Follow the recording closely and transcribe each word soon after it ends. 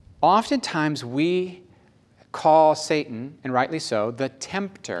oftentimes we call Satan, and rightly so, the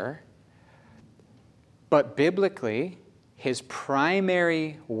tempter, but biblically, his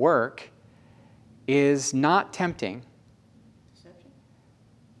primary work is not tempting,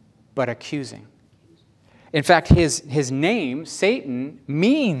 but accusing. In fact, his name, Satan,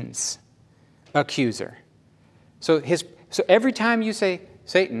 means accuser. So every time you say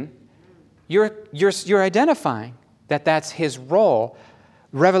Satan, you're identifying that that's his role.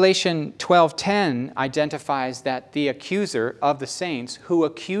 Revelation 12:10 identifies that the accuser of the saints, who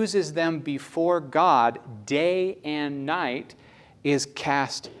accuses them before God day and night, is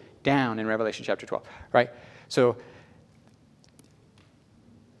cast down in Revelation chapter 12. Right? So,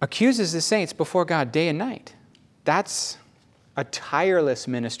 accuses the saints before God day and night. That's a tireless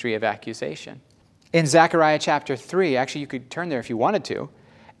ministry of accusation. In Zechariah chapter 3, actually you could turn there if you wanted to,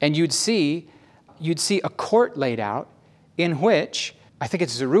 and you'd see a court laid out in which, I think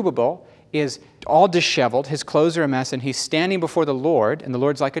it's Zerubbabel, is all disheveled, his clothes are a mess, and he's standing before the Lord, and the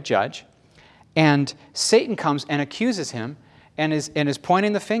Lord's like a judge, and Satan comes and accuses him and is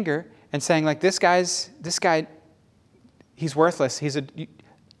pointing the finger and saying, like, this guy, he's worthless,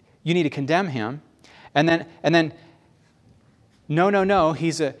 you need to condemn him. And then no,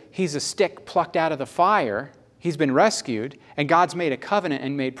 he's a stick plucked out of the fire. He's been rescued, and God's made a covenant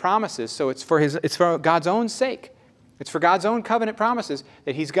and made promises, so it's for God's own sake. It's for God's own covenant promises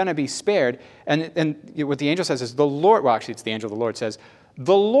that he's going to be spared. And what the angel says is, the Lord, well, actually it's the angel of the Lord says,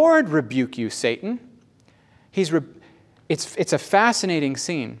 the Lord rebuke you, Satan. It's a fascinating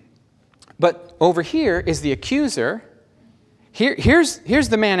scene. But over here is the accuser. Here's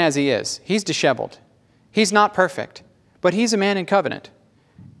the man as he is. He's disheveled. He's not perfect, but he's a man in covenant.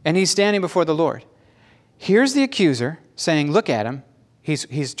 And he's standing before the Lord. Here's the accuser saying, look at him.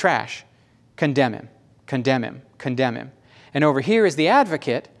 He's trash. Condemn him. Condemn him. Condemn him. And over here is the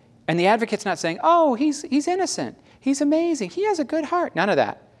advocate, and the advocate's not saying, oh, he's innocent. He's amazing. He has a good heart. None of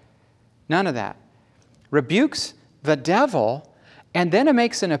that. None of that. Rebukes the devil, and then it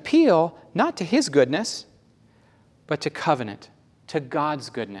makes an appeal not to his goodness, but to covenant, to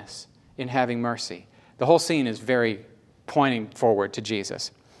God's goodness in having mercy. The whole scene is very pointing forward to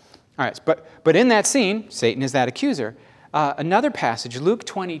Jesus. All right, but in that scene, Satan is that accuser. Another passage, Luke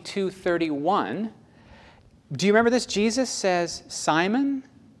 22:31. Do you remember this? Jesus says, Simon,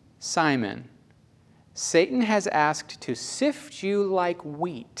 Simon, Satan has asked to sift you like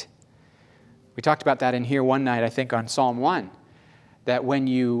wheat. We talked about that in here one night, I think, on Psalm 1, that when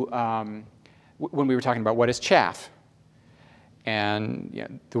we were talking about what is chaff.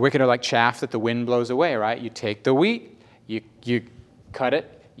 And the wicked are like chaff that the wind blows away, right? You take the wheat, you cut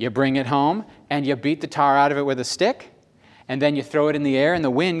it, you bring it home, and you beat the tar out of it with a stick, and then you throw it in the air, and the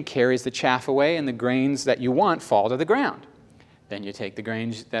wind carries the chaff away, and the grains that you want fall to the ground. Then you take the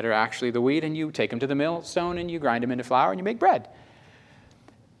grains that are actually the wheat, and you take them to the millstone, and you grind them into flour, and you make bread.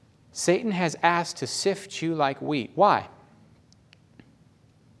 Satan has asked to sift you like wheat. Why?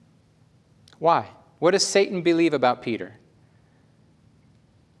 Why? What does Satan believe about Peter?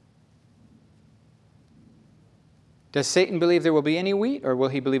 Does Satan believe there will be any wheat, or will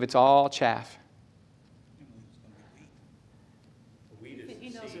he believe it's all chaff? He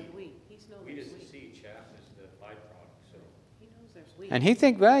knows there's wheat. Wheat is the seed, chaff is the byproduct. So he knows there's wheat. And he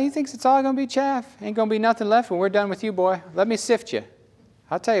thinks it's all going to be chaff. Ain't going to be nothing left when we're done with you, boy. Let me sift you.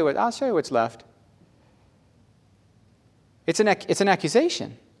 I'll show you what's left. It's an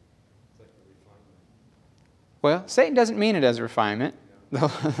accusation. Well, Satan doesn't mean it as a refinement.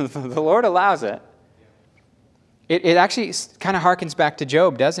 The Lord allows it. It actually kind of harkens back to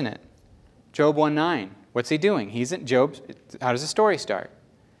Job, doesn't it? Job 1:9. What's he doing? How does the story start?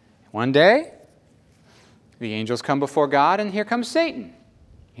 One day, the angels come before God, and here comes Satan.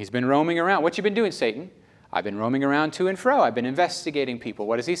 He's been roaming around. What you been doing, Satan? I've been roaming around to and fro. I've been investigating people.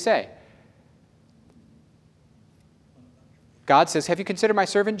 What does he say? God says, have you considered my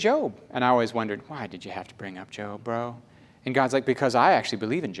servant Job? And I always wondered, why did you have to bring up Job, bro? And God's like, because I actually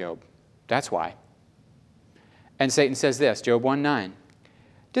believe in Job. That's why. And Satan says this, Job 1:9.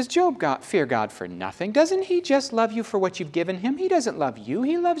 Does Job fear God for nothing? Doesn't he just love you for what you've given him? He doesn't love you.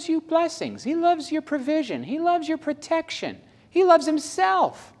 He loves you blessings. He loves your provision. He loves your protection. He loves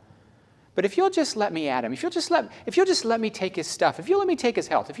himself. But if you'll just let me at him, if you'll just let me take his stuff, if you'll let me take his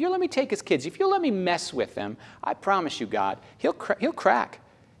health, if you'll let me take his kids, if you'll let me mess with them, I promise you, God, he'll crack.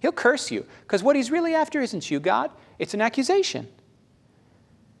 He'll curse you. Because what he's really after isn't you, God. It's an accusation.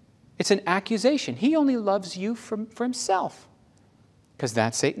 It's an accusation. He only loves you for himself. Because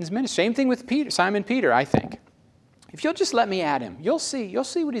that's Satan's ministry. Same thing with Simon Peter, I think. If you'll just let me at him, you'll see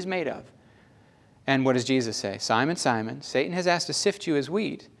what he's made of. And what does Jesus say? Simon, Simon, Satan has asked to sift you as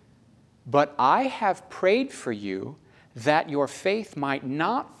wheat, But I have prayed for you that your faith might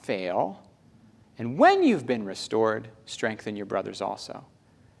not fail, and when you've been restored, strengthen your brothers also.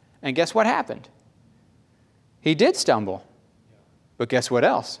 And guess what happened? He did stumble. But guess what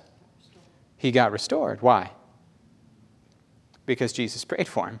else? He got restored. Why? Because Jesus prayed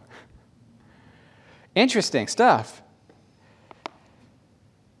for him. Interesting stuff.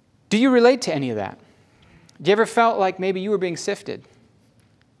 Do you relate to any of that? Do you ever felt like maybe you were being sifted?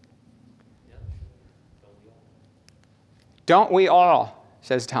 Don't we all,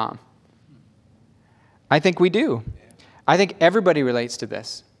 says Tom. I think we do. I think everybody relates to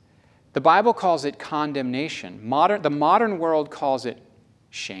this. The Bible calls it condemnation. The modern world calls it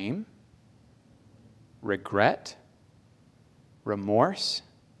shame, regret, remorse,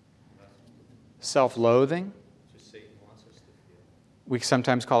 self-loathing. We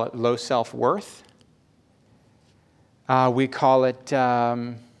sometimes call it low self-worth. We call it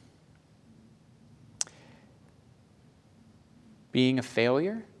being a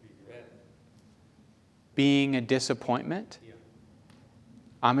failure, being a disappointment.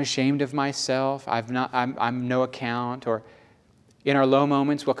 I'm ashamed of myself. I'm no account. Or in our low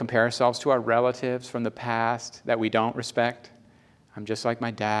moments, we'll compare ourselves to our relatives from the past that we don't respect. I'm just like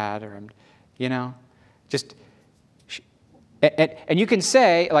my dad, or just. And you can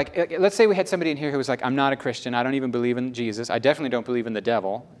say, like, let's say we had somebody in here who was like, I'm not a Christian. I don't even believe in Jesus. I definitely don't believe in the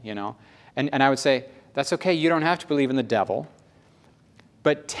devil, And I would say, that's okay. You don't have to believe in the devil.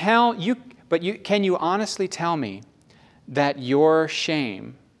 But can you honestly tell me that your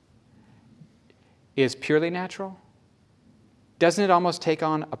shame is purely natural? Doesn't it almost take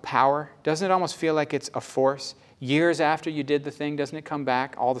on a power? Doesn't it almost feel like it's a force? Years after you did the thing, doesn't it come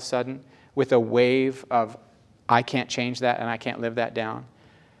back all of a sudden with a wave of, I can't change that and I can't live that down?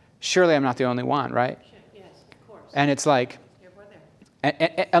 Surely I'm not the only one, right? Yes, of course. And it's like,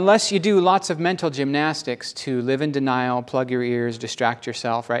 unless you do lots of mental gymnastics to live in denial, plug your ears, distract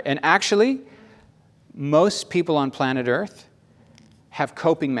yourself, right? And actually, most people on planet Earth have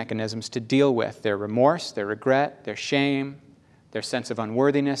coping mechanisms to deal with their remorse, their regret, their shame, their sense of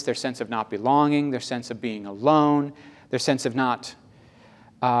unworthiness, their sense of not belonging, their sense of being alone, their sense of not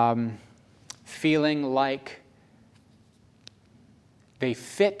feeling like they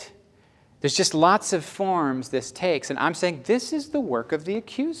fit. There's just lots of forms this takes. And I'm saying this is the work of the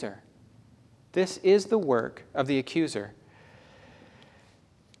accuser. This is the work of the accuser.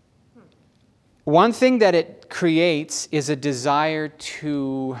 One thing that it creates is a desire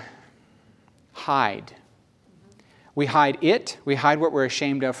to hide. We hide it. We hide what we're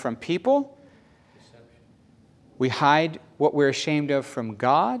ashamed of from people. We hide what we're ashamed of from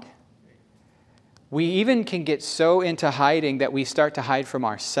God. We even can get so into hiding that we start to hide from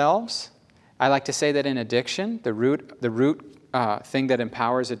ourselves. I like to say that in addiction, the root thing that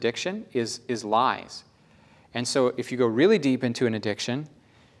empowers addiction is lies. And so if you go really deep into an addiction,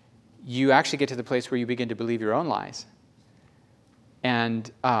 you actually get to the place where you begin to believe your own lies.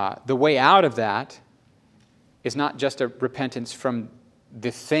 And the way out of that is not just a repentance from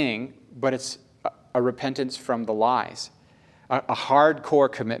the thing, but it's a repentance from the lies. A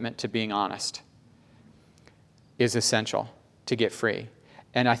hardcore commitment to being honest is essential to get free.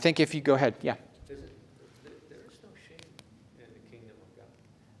 And I think if you go ahead, yeah. There is no shame in the kingdom of God.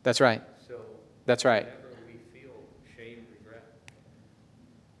 That's right. So that's right. Whenever we feel shame, regret,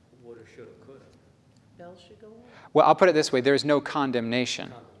 woulda, shoulda, coulda. Bells should go on. Well, I'll put it this way. There is no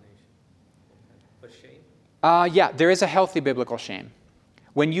condemnation. Condemnation. But shame? Yeah, there is a healthy biblical shame.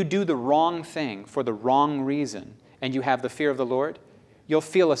 When you do the wrong thing for the wrong reason and you have the fear of the Lord, you'll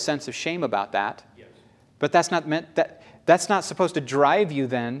feel a sense of shame about that. Yes. But that's not supposed to drive you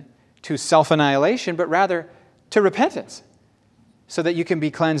then to self-annihilation, but rather to repentance, so that you can be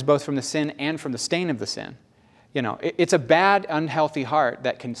cleansed both from the sin and from the stain of the sin. It's a bad, unhealthy heart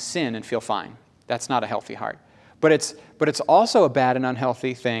that can sin and feel fine. That's not a healthy heart. But it's also a bad and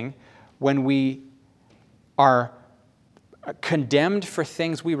unhealthy thing when we are condemned for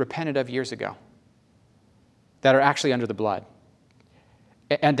things we repented of years ago that are actually under the blood.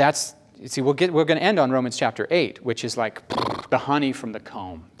 And that's, we're going to end on Romans chapter 8, which is like the honey from the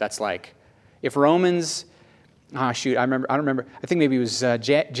comb. That's like, if Romans, I don't remember, I think maybe it was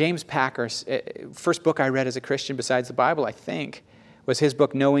James Packer's first book I read as a Christian besides the Bible, I think, was his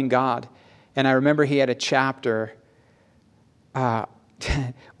book, Knowing God. And I remember he had a chapter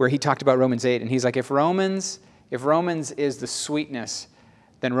where he talked about Romans 8, and he's like, if Romans is the sweetness,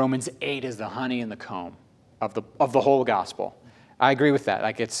 then Romans 8 is the honey in the comb of the whole gospel. I agree with that.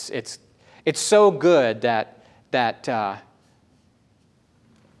 Like it's so good that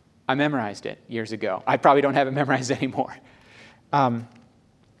I memorized it years ago. I probably don't have it memorized anymore.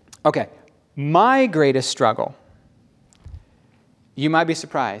 Okay, my greatest struggle, you might be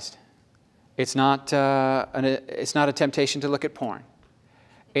surprised. It's not a temptation to look at porn.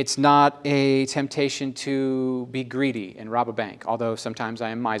 It's not a temptation to be greedy and rob a bank, although sometimes I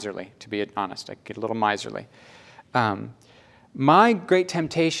am miserly, to be honest. I get a little miserly. My great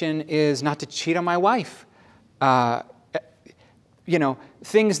temptation is not to cheat on my wife.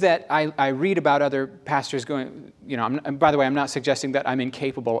 Things that I read about other pastors going, by the way, I'm not suggesting that I'm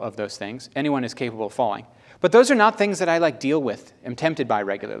incapable of those things. Anyone is capable of falling. But those are not things that I deal with, am tempted by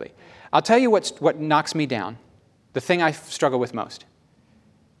regularly. I'll tell you what knocks me down, the thing I struggle with most.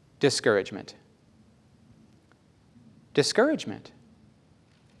 Discouragement. Discouragement.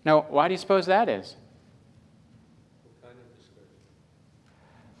 Now, why do you suppose that is? What kind of discouragement?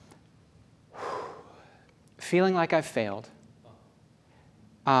 Feeling like I've failed.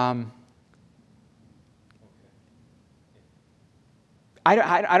 I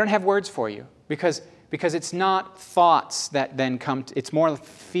don't have words for you because it's not thoughts that then come. It's more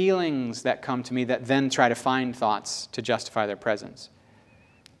feelings that come to me that then try to find thoughts to justify their presence.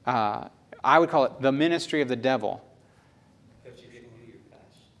 I would call it the ministry of the devil. That you didn't do your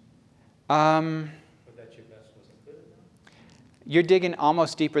best? Or that your best wasn't good enough? You're digging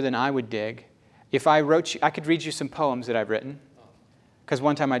almost deeper than I would dig. If I wrote you, I could read you some poems that I've written. Because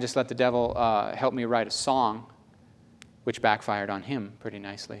one time I just let the devil help me write a song, which backfired on him pretty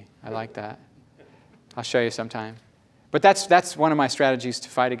nicely. I like that. I'll show you sometime. But that's one of my strategies to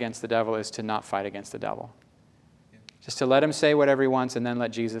fight against the devil, is to not fight against the devil. Just to let him say whatever he wants and then let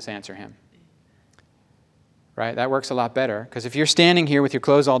Jesus answer him. Right? That works a lot better. Because if you're standing here with your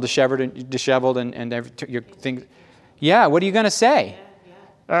clothes all disheveled and your things, yeah, what are you going to say?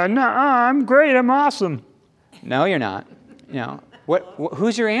 No, I'm great, I'm awesome. No, you're not.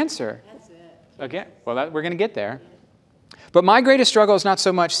 Who's your answer? That's it. Again, well, we're going to get there. But my greatest struggle is not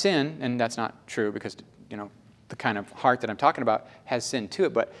so much sin, and that's not true because, the kind of heart that I'm talking about has sin to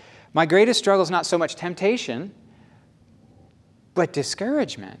it. But my greatest struggle is not so much temptation, but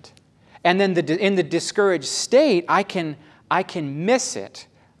discouragement. And then in the discouraged state, I can miss it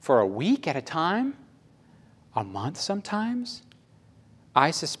for a week at a time, a month sometimes.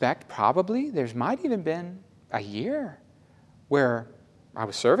 I suspect probably there might even been a year where I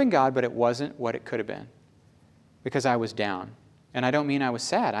was serving God, but it wasn't what it could have been because I was down. And I don't mean I was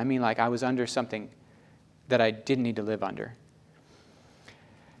sad. I mean I was under something that I didn't need to live under.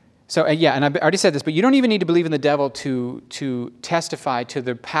 So, and I already said this, but you don't even need to believe in the devil to testify to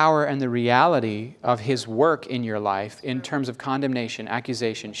the power and the reality of his work in your life in terms of condemnation,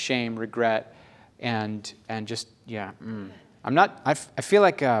 accusation, shame, regret, and just, I feel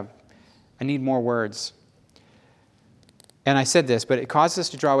like I need more words. And I said this, but it causes us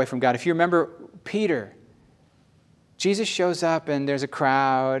to draw away from God. If you remember Peter, Jesus shows up and there's a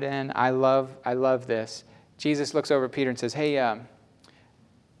crowd, and I love this. Jesus looks over at Peter and says, hey,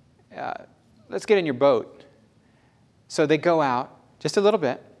 let's get in your boat. So they go out just a little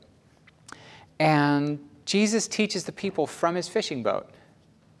bit, and Jesus teaches the people from his fishing boat.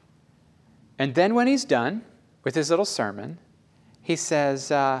 And then when he's done with his little sermon, he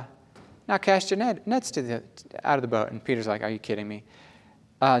says, now cast your nets out of the boat. And Peter's like, are you kidding me?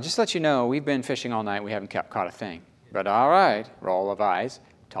 Just to let you know, we've been fishing all night. We haven't caught a thing. But all right, roll of eyes,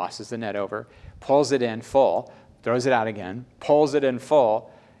 tosses the net over, pulls it in full, throws it out again, pulls it in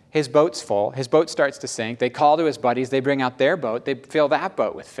full. His boat's full. His boat starts to sink. They call to his buddies. They bring out their boat. They fill that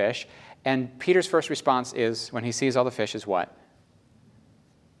boat with fish. And Peter's first response is, when he sees all the fish, is what?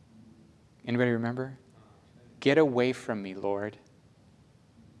 Anybody remember? Get away from me, Lord,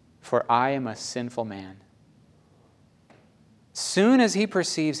 for I am a sinful man. Soon as he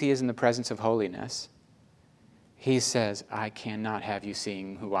perceives he is in the presence of holiness, he says, I cannot have you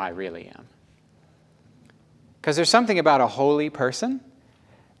seeing who I really am. Because there's something about a holy person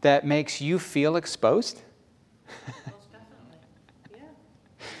that makes you feel exposed. Most definitely. Yeah.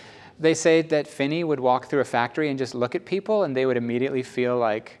 They say that Finney would walk through a factory and just look at people, and they would immediately feel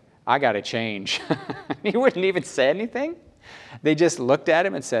like, I got to change. He wouldn't even say anything. They just looked at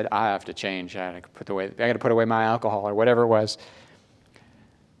him and said, I have to change. I got to put away my alcohol or whatever it was.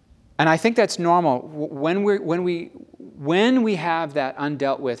 And I think that's normal. When we have that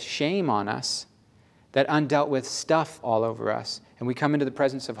undealt with shame on us, that undealt with stuff all over us, and we come into the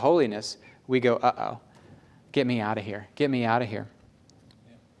presence of holiness, we go, uh-oh, get me out of here. Get me out of here.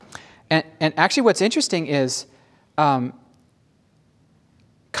 Yeah. And actually what's interesting is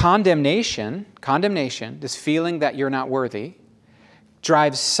condemnation, this feeling that you're not worthy,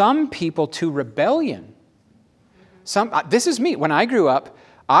 drives some people to rebellion. This is me. When I grew up,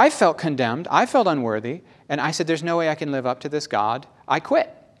 I felt condemned. I felt unworthy. And I said, there's no way I can live up to this God. I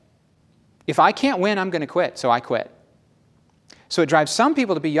quit. If I can't win, I'm going to quit, so I quit. So it drives some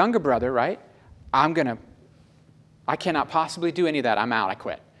people to be younger brother, right? I cannot possibly do any of that. I'm out. I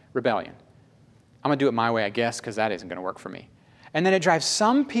quit. Rebellion. I'm going to do it my way, I guess, because that isn't going to work for me. And then it drives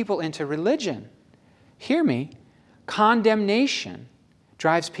some people into religion. Hear me. Condemnation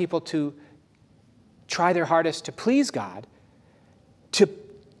drives people to try their hardest to please God, to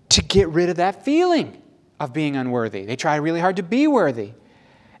get rid of that feeling of being unworthy. They try really hard to be worthy.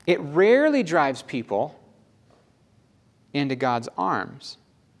 It rarely drives people into God's arms.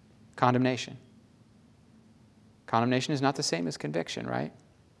 Condemnation. Condemnation is not the same as conviction, right?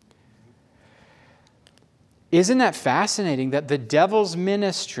 Isn't that fascinating that the devil's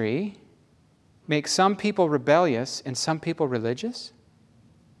ministry makes some people rebellious and some people religious?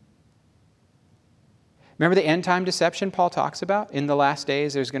 Remember the end-time deception Paul talks about? In the last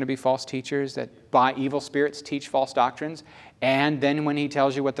days, there's going to be false teachers that by evil spirits teach false doctrines. And then when he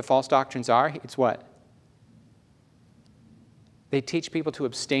tells you what the false doctrines are, it's what? They teach people to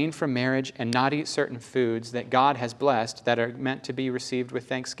abstain from marriage and not eat certain foods that God has blessed that are meant to be received with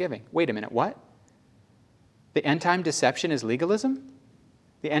thanksgiving. Wait a minute, what? The end-time deception is legalism?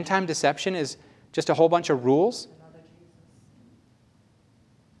 The end-time deception is just a whole bunch of rules?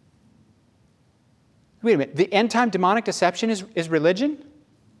 Wait a minute. The end-time demonic deception is religion?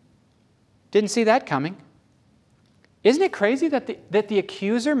 Didn't see that coming. Isn't it crazy that the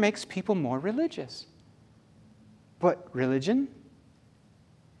accuser makes people more religious? But religion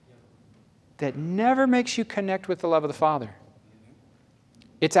that never makes you connect with the love of the Father.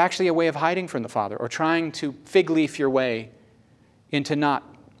 It's actually a way of hiding from the Father or trying to fig leaf your way into not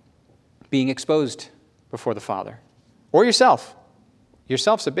being exposed before the Father. Or yourself.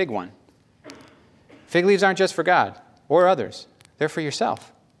 Yourself's a big one. Fig leaves aren't just for God or others. They're for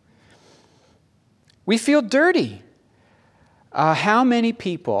yourself. We feel dirty. How many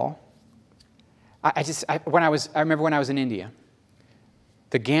people... I remember when I was in India,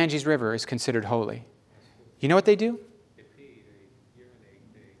 the Ganges River is considered holy. You know what they do?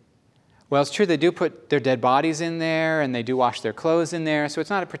 Well, it's true, they do put their dead bodies in there, and they do wash their clothes in there, so it's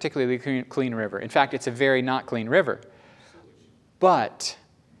not a particularly clean river. In fact, it's a very not clean river. But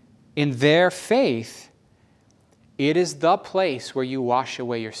in their faith, it is the place where you wash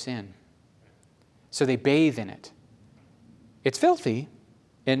away your sin. So they bathe in it. It's filthy,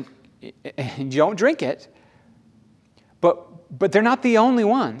 and you don't drink it, but they're not the only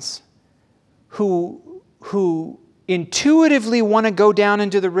ones who intuitively want to go down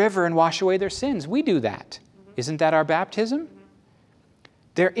into the river and wash away their sins. We do that. Mm-hmm. Isn't that our baptism? Mm-hmm.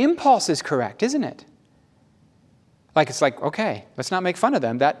 Their impulse is correct, isn't it? It's like, okay, let's not make fun of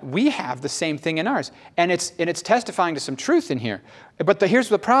them. That we have the same thing in ours. And it's testifying to some truth in here. But here's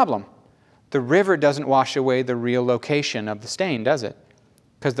the problem. The river doesn't wash away the real location of the stain, does it?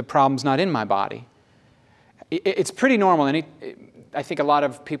 Because the problem's not in my body. It's pretty normal. And I think a lot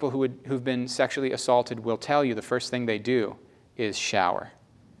of people who've been sexually assaulted will tell you the first thing they do is shower.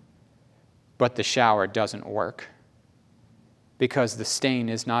 But the shower doesn't work because the stain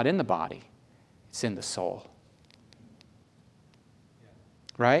is not in the body. It's in the soul.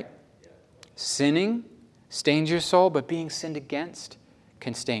 Right? Sinning stains your soul, but being sinned against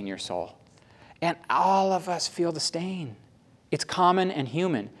can stain your soul. And all of us feel the stain. It's common and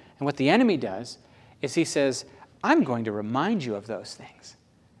human. And what the enemy does is he says, I'm going to remind you of those things.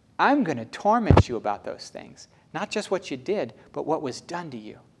 I'm going to torment you about those things. Not just what you did, but what was done to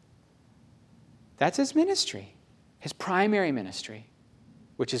you. That's his ministry, his primary ministry,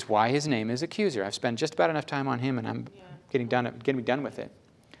 which is why his name is Accuser. I've spent just about enough time on him, and I'm getting done with it.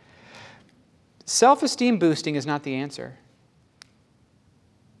 Self-esteem boosting is not the answer.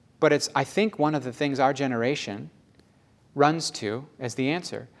 But it's, I think, one of the things our generation runs to as the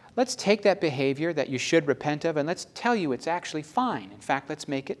answer. Let's take that behavior that you should repent of and let's tell you it's actually fine. In fact, let's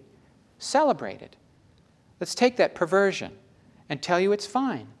make it celebrated. Let's take that perversion and tell you it's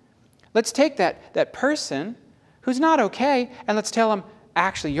fine. Let's take that person who's not okay and let's tell them,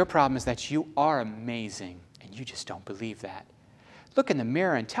 actually, your problem is that you are amazing and you just don't believe that. Look in the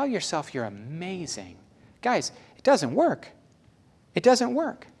mirror and tell yourself you're amazing. Guys, it doesn't work. It doesn't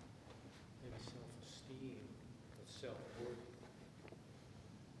work. Maybe self-esteem, but self-worth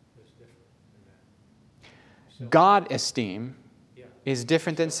is different than that. God esteem is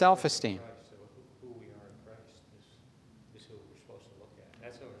different than self-esteem. So who we are in Christ is who we're supposed to look at.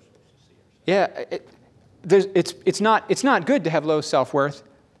 That's how we're supposed to see ourselves. It's not good to have low self-worth,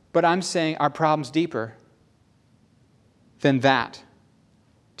 but I'm saying our problem's deeper than that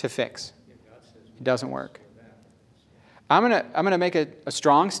to fix. It doesn't work. I'm gonna make a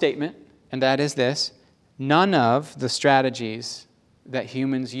strong statement, and that is this. None of the strategies that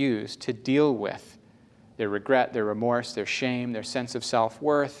humans use to deal with their regret, their remorse, their shame, their sense of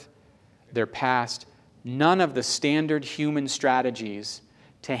self-worth, their past. None of the standard human strategies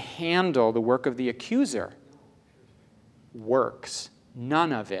to handle the work of the accuser works.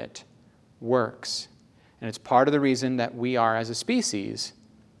 None of it works. And it's part of the reason that we are, as a species,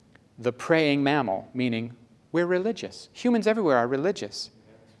 the praying mammal, meaning we're religious. Humans everywhere are religious.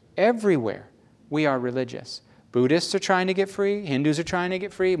 Everywhere we are religious. Buddhists are trying to get free. Hindus are trying to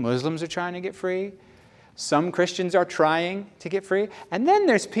get free. Muslims are trying to get free. Some Christians are trying to get free. And then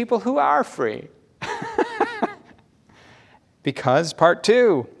there's people who are free. Because, part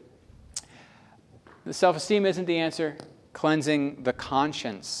 2, the self-esteem isn't the answer. Cleansing the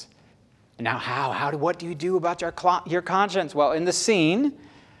conscience. Now what do you do about your conscience? Well, in the scene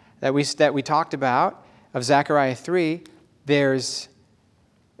that we talked about of Zechariah 3, there's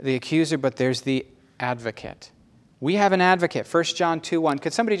the accuser, but there's the advocate. We have an advocate, 1 John 2:1.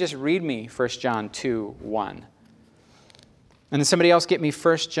 Could somebody just read me 1 John 2:1? And then somebody else get me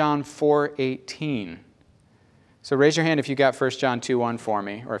 1 John 4:18. So raise your hand if you got 1 John 2:1 for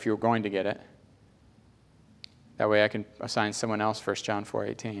me, or if you were going to get it. That way I can assign someone else 1 John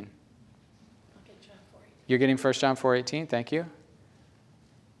 4:18. I'll get John 4:18. You're getting 1 John 4:18? Thank you.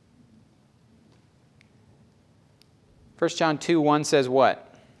 1 John 2:1 says what?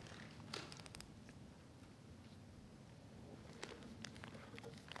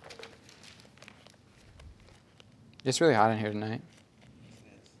 It's really hot in here tonight.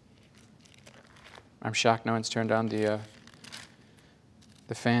 I'm shocked no one's turned on the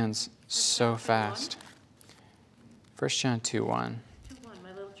fans so fast. 1 John 2:1. 2:1.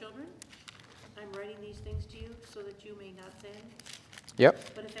 My little children, I'm writing these things to you so that you may not sin.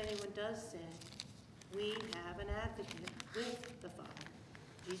 Yep. But if anyone does sin, we have an advocate with the Father,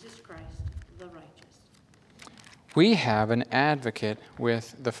 Jesus Christ, the righteous. We have an advocate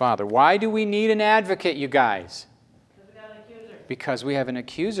with the Father. Why do we need an advocate, you guys? Because we got an accuser. Because we have an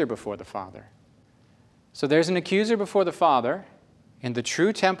accuser before the Father. So there's an accuser before the Father in the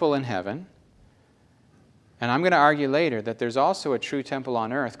true temple in heaven. And I'm going to argue later that there's also a true temple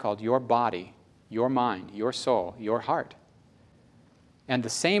on earth called your body, your mind, your soul, your heart. And the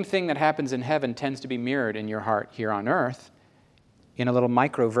same thing that happens in heaven tends to be mirrored in your heart here on earth in a little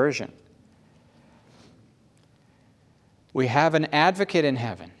micro version. We have an advocate in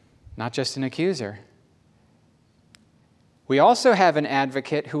heaven, not just an accuser. We also have an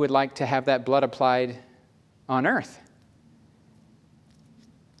advocate who would like to have that blood applied on earth.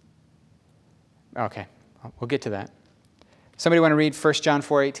 Okay, we'll get to that. Somebody want to read 1 John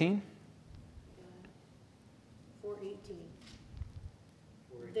 4:18? 4:18.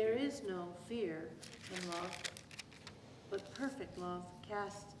 There is no fear in love, but perfect love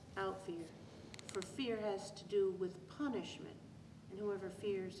casts out fear. For fear has to do with punishment, and whoever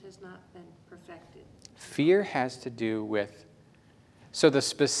fears has not been perfected. Fear has to do with... So the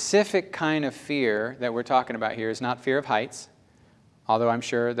specific kind of fear that we're talking about here is not fear of heights, although I'm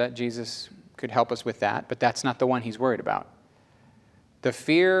sure that Jesus could help us with that, but that's not the one he's worried about. The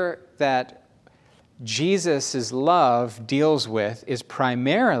fear that Jesus' love deals with is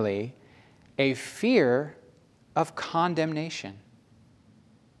primarily a fear of condemnation.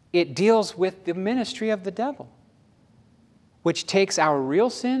 It deals with the ministry of the devil, which takes our real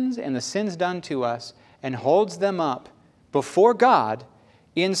sins and the sins done to us and holds them up before God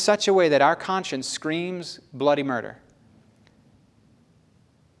in such a way that our conscience screams bloody murder.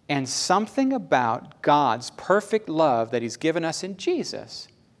 And something about God's perfect love that he's given us in Jesus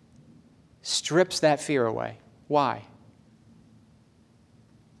strips that fear away. Why?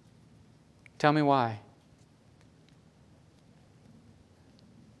 Tell me why.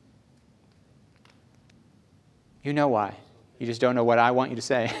 You know why. You just don't know what I want you to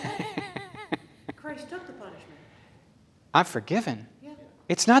say. Christ took the punishment. I'm forgiven. Yeah.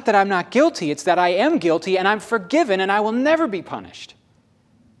 It's not that I'm not guilty, it's that I am guilty and I'm forgiven and I will never be punished.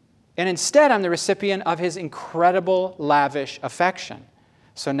 And instead, I'm the recipient of his incredible, lavish affection.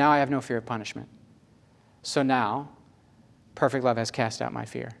 So now I have no fear of punishment. So now, perfect love has cast out my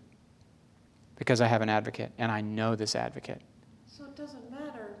fear. Because I have an advocate, and I know this advocate. So it doesn't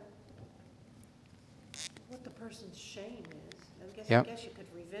matter what the person's shame is. I guess you could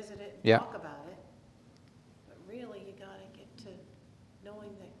revisit it and talk about it. But really, you got to get to knowing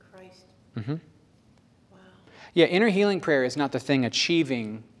that Christ... Mm-hmm. Wow. Yeah, inner healing prayer is not the thing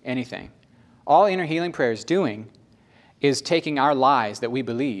achieving anything. All inner healing prayer is doing is taking our lies that we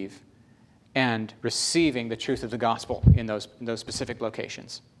believe and receiving the truth of the gospel in those specific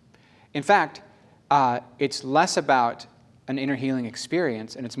locations. In fact, it's less about an inner healing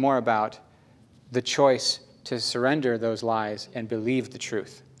experience and it's more about the choice to surrender those lies and believe the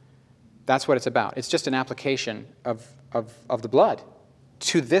truth. That's what it's about. It's just an application of the blood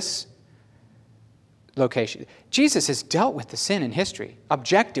to this location. Jesus has dealt with the sin in history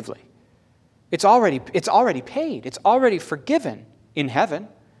objectively. It's already paid. It's already forgiven in heaven.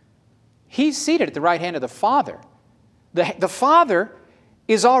 He's seated at the right hand of the Father. The Father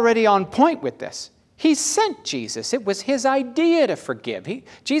is already on point with this. He sent Jesus. It was his idea to forgive.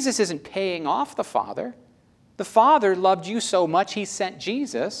 Jesus isn't paying off the Father. The Father loved you so much, he sent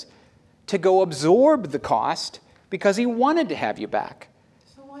Jesus to go absorb the cost because he wanted to have you back.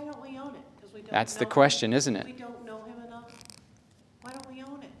 So why don't we own it? Because we don't That's the know question, him. isn't it? We don't know him enough. Why don't we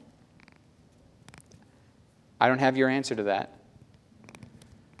own it? I don't have your answer to that.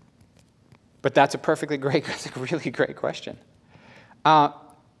 But that's that's a really great question. I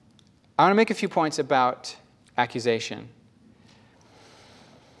want to make a few points about accusation.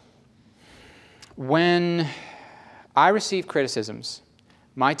 When I receive criticisms,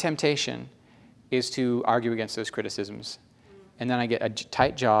 my temptation is to argue against those criticisms. And then I get a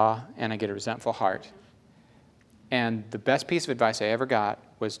tight jaw and I get a resentful heart. And the best piece of advice I ever got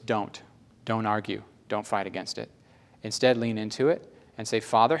was don't. Don't argue. Don't fight against it. Instead, lean into it and say,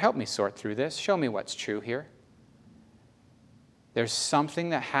 Father, help me sort through this. Show me what's true here. There's something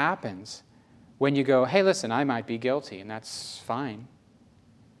that happens when you go, hey, listen, I might be guilty, and that's fine.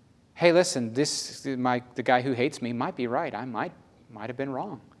 Hey, listen, the guy who hates me might be right. I might have been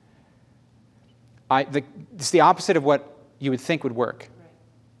wrong. It's the opposite of what you would think would work. Right.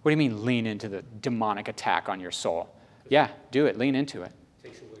 What do you mean, lean into the demonic attack on your soul? Yeah, do it. Lean into it. It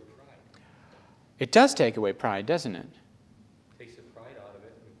takes away pride. It does take away pride, doesn't it? It takes the pride out of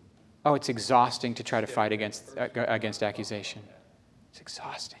it. Oh, it's exhausting to try to fight against accusation. It's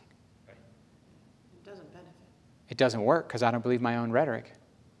exhausting. It doesn't benefit. It doesn't work because I don't believe my own rhetoric.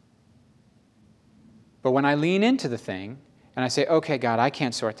 But when I lean into the thing and I say, okay, God, I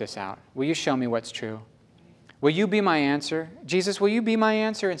can't sort this out. Will you show me what's true? Will you be my answer? Jesus, will you be my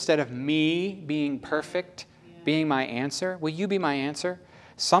answer instead of me being perfect, being my answer? Will you be my answer?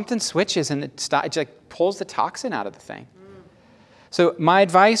 Something switches and it like pulls the toxin out of the thing. So my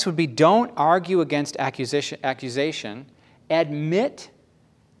advice would be don't argue against accusation. Admit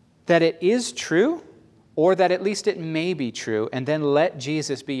that it is true or that at least it may be true, and then let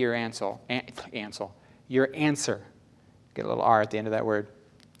Jesus be your answer. Your answer. Get a little R at the end of that word.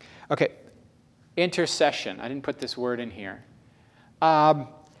 Okay, intercession. I didn't put this word in here. I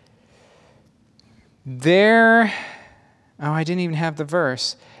didn't even have the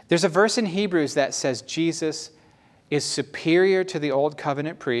verse. There's a verse in Hebrews that says Jesus is superior to the old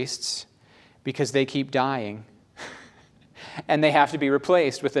covenant priests because they keep dying and they have to be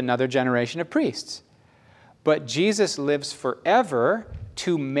replaced with another generation of priests. But Jesus lives forever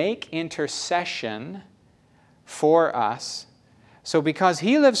to make intercession for us. So because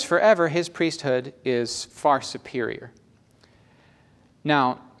he lives forever, his priesthood is far superior.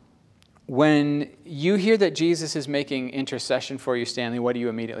 Now, when you hear that Jesus is making intercession for you, Stanley, what do you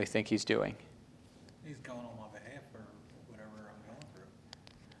immediately think he's doing? He's going on my behalf for whatever I'm going through.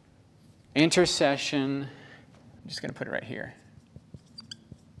 Intercession. I'm just going to put it right here.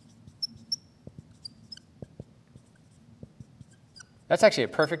 That's actually a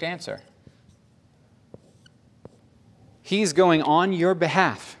perfect answer. He's going on your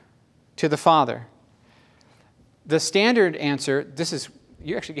behalf to the Father. The standard answer,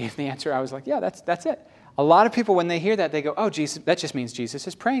 you actually gave the answer. I was like, yeah, that's it. A lot of people, when they hear that, they go, oh, Jesus, that just means Jesus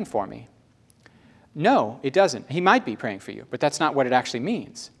is praying for me. No, it doesn't. He might be praying for you, but that's not what it actually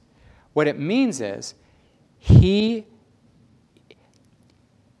means. What it means is his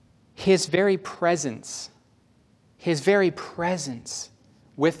very presence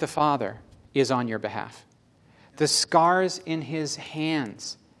with the Father is on your behalf. The scars in his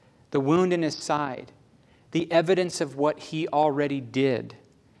hands, the wound in his side, the evidence of what he already did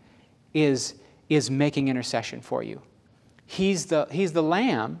is making intercession for you. He's the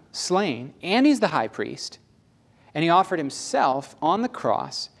lamb slain, and he's the high priest, and he offered himself on the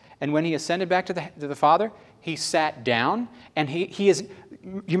cross, and when he ascended back to the Father, he sat down, and he is,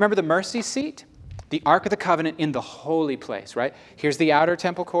 you remember the mercy seat? The Ark of the Covenant in the holy place, right? Here's the outer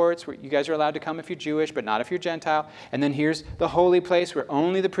temple courts where you guys are allowed to come if you're Jewish, but not if you're Gentile. And then here's the holy place where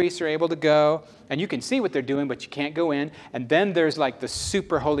only the priests are able to go. And you can see what they're doing, but you can't go in. And then there's like the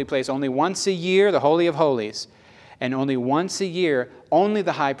super holy place. Only once a year, the Holy of Holies. And only once a year, only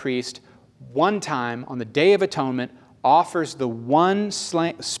the high priest, one time on the Day of Atonement, offers the one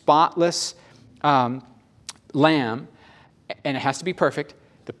spotless lamb. And it has to be perfect,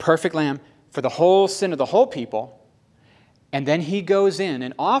 the perfect lamb, for the whole sin of the whole people, And then he goes in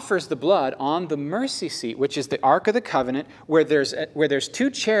and offers the blood on the mercy seat, which is the Ark of the Covenant, where there's two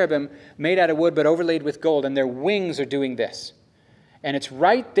cherubim made out of wood but overlaid with gold, and their wings are doing this. And it's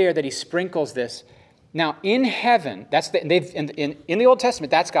right there that he sprinkles this. Now, in heaven, in the Old Testament,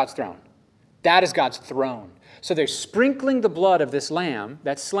 that's God's throne. That is God's throne. So they're sprinkling the blood of this lamb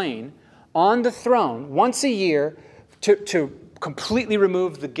that's slain on the throne once a year to completely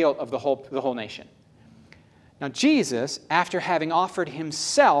remove the guilt of the whole nation. Now, Jesus, after having offered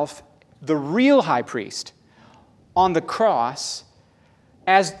himself, the real high priest, on the cross,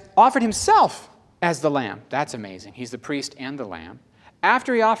 offered himself as the lamb. That's amazing. He's the priest and the lamb.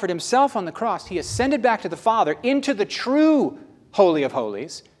 After he offered himself on the cross, he ascended back to the Father into the true Holy of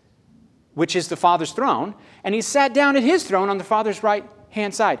Holies, which is the Father's throne, and he sat down at his throne on the Father's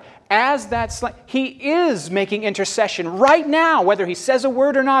right-hand side. He is making intercession right now, whether he says a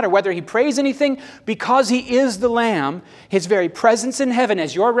word or not, or whether he prays anything, because he is the Lamb, his very presence in heaven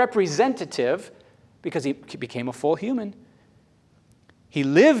as your representative, because he became a full human. He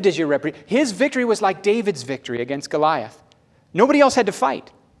lived as your representative. His victory was like David's victory against Goliath. Nobody else had to fight,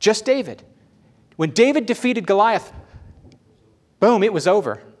 just David. When David defeated Goliath, boom, it was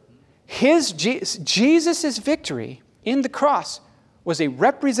over. Jesus' victory in the cross was a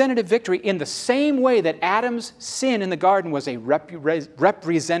representative victory in the same way that Adam's sin in the garden was a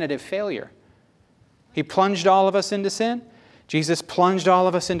representative failure. He plunged all of us into sin. Jesus plunged all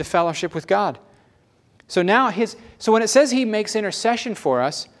of us into fellowship with God. So now so when it says he makes intercession for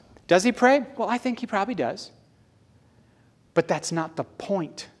us, does he pray? Well, I think he probably does. But that's not the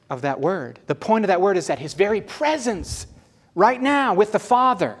point of that word. The point of that word is that his very presence right now with the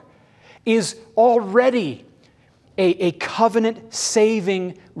Father is already a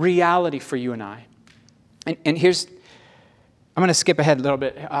covenant-saving reality for you and I. And I'm going to skip ahead a little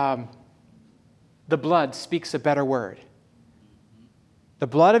bit. The blood speaks a better word. The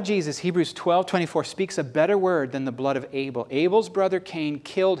blood of Jesus, Hebrews 12:24, speaks a better word than the blood of Abel. Abel's brother Cain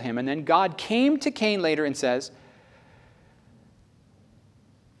killed him, and then God came to Cain later and says,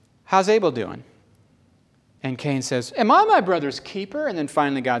 "How's Abel doing?" And Cain says, "Am I my brother's keeper?" And then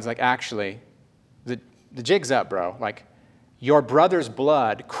finally God's like, "Actually, the jig's up, bro. Like, your brother's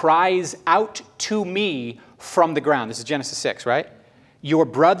blood cries out to me from the ground." This is Genesis 6, right? Your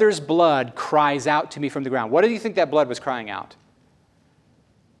brother's blood cries out to me from the ground. What do you think that blood was crying out?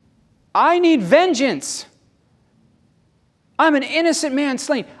 I need vengeance. I'm an innocent man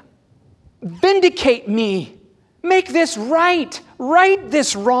slain. Vindicate me. Make this right. Right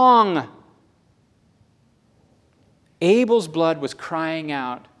this wrong. Abel's blood was crying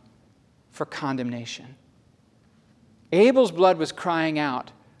out for condemnation. Abel's blood was crying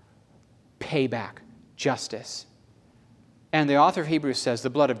out payback, justice. And the author of Hebrews says the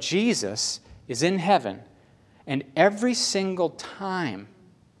blood of Jesus is in heaven, and every single time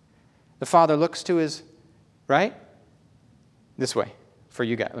the Father looks to his right, this way, for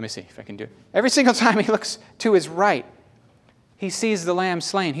you guys. Let me see if I can do it. Every single time he looks to his right, he sees the Lamb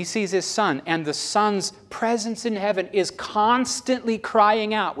slain. He sees his Son, and the Son's presence in heaven is constantly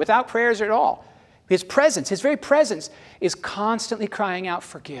crying out, without prayers at all. His presence, his very presence, is constantly crying out,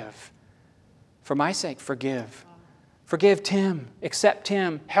 forgive. For my sake, forgive. Forgive Tim, accept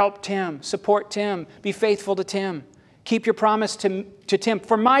Tim, help Tim, support Tim, be faithful to Tim. Keep your promise to Tim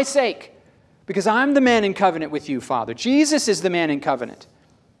for my sake, because I'm the man in covenant with you, Father. Jesus is the man in covenant.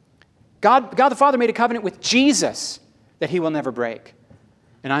 God the Father made a covenant with Jesus that he will never break.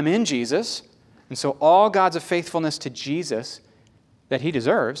 And I'm in Jesus, and so all God's of faithfulness to Jesus that he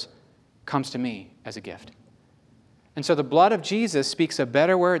deserves comes to me as a gift. And so the blood of Jesus speaks a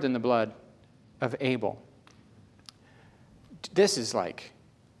better word than the blood of Abel. This is like...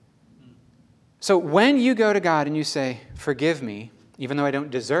 So when you go to God and you say, forgive me, even though I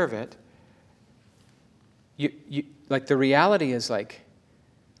don't deserve it, you like the reality is like,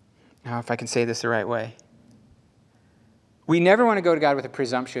 if I can say this the right way, we never want to go to God with a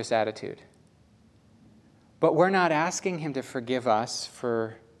presumptuous attitude. But we're not asking him to forgive us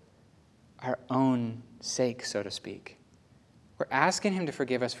for our own sake, so to speak. We're asking him to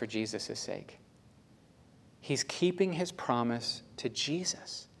forgive us for Jesus' sake. He's keeping his promise to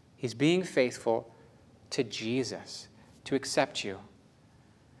Jesus. He's being faithful to Jesus, to accept you.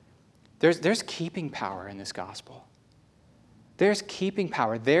 There's keeping power in this gospel. There's keeping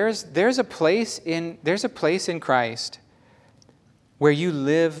power. There's a place in Christ where you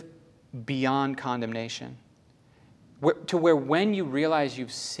live beyond condemnation. Where when you realize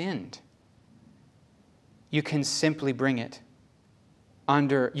you've sinned, you can simply bring it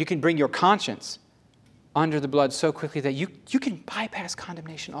under, you can bring your conscience under the blood so quickly that you can bypass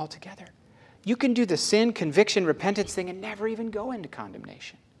condemnation altogether. You can do the sin, conviction, repentance thing and never even go into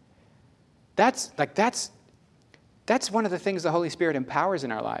condemnation. That's one of the things the Holy Spirit empowers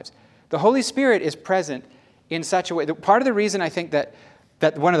in our lives. The Holy Spirit is present in such a way. Part of the reason I think that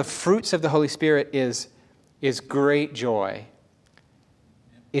one of the fruits of the Holy Spirit is great joy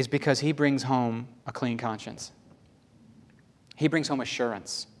is because he brings home a clean conscience. He brings home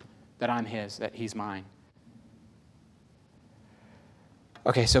assurance that I'm his, that he's mine.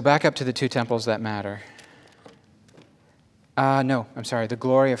 Okay, so back up to the two temples that matter. The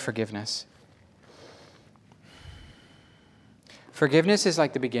glory of forgiveness. Forgiveness is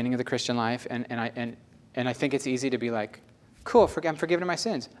like the beginning of the Christian life, and I think it's easy to be like, cool, I'm forgiven of my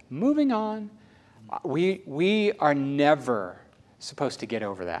sins. Moving on. We are never supposed to get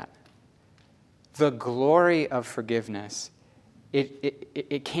over that. The glory of forgiveness,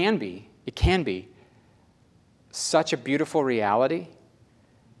 it can be such a beautiful reality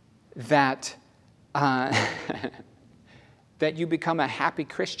that that you become a happy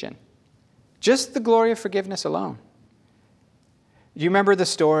Christian. Just the glory of forgiveness alone. Do you remember the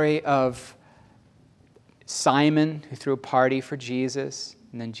story of Simon who threw a party for Jesus?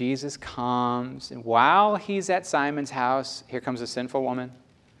 And then Jesus comes, and while he's at Simon's house, here comes a sinful woman.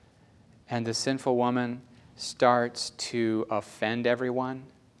 And the sinful woman starts to offend everyone.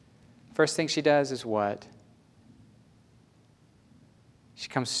 First thing she does is what? She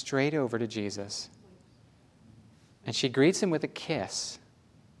comes straight over to Jesus. And she greets him with a kiss.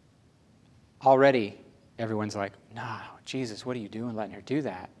 Already, everyone's like, no, Jesus, what are you doing letting her do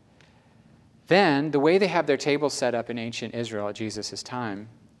that? Then, the way they have their tables set up in ancient Israel at Jesus' time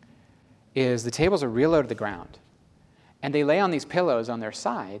is the tables are real low to the ground. And they lay on these pillows on their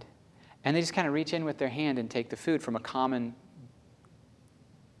side, and they just kind of reach in with their hand and take the food from a common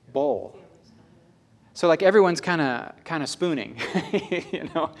bowl. So like everyone's kind of spooning. You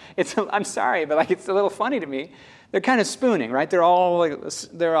know, I'm sorry, but like it's a little funny to me. They're kind of spooning, right? They're all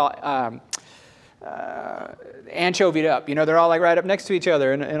anchovied up. You know, they're all like right up next to each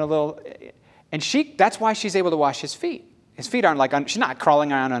other in a little. And that's why she's able to wash his feet. His feet aren't like, she's not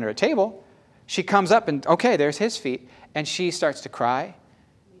crawling around under a table. She comes up and, okay, there's his feet. And she starts to cry,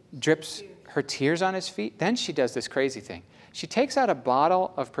 drips her tears on his feet. Then she does this crazy thing. She takes out a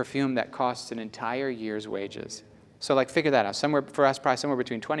bottle of perfume that costs an entire year's wages. So like figure that out. For us, probably somewhere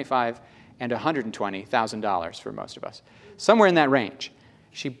between $25,000 and $120,000 for most of us. Somewhere in that range.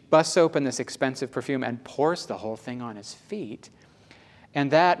 She busts open this expensive perfume and pours the whole thing on his feet. And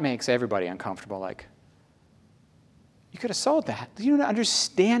that makes everybody uncomfortable. Like, you could have sold that. You don't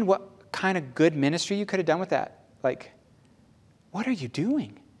understand what kind of good ministry you could have done with that. Like, what are you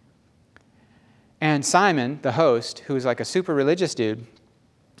doing? And Simon, the host, who's like a super religious dude,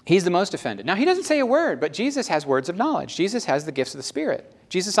 he's the most offended. Now, he doesn't say a word, but Jesus has words of knowledge. Jesus has the gifts of the Spirit.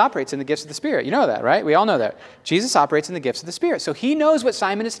 Jesus operates in the gifts of the Spirit. You know that, right? We all know that. Jesus operates in the gifts of the Spirit. So he knows what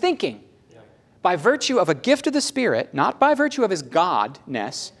Simon is thinking. By virtue of a gift of the Spirit, not by virtue of his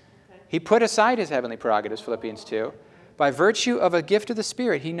godness. He put aside his heavenly prerogatives, Philippians 2. By virtue of a gift of the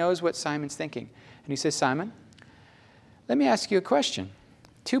Spirit, he knows what Simon's thinking. And he says, Simon, let me ask you a question.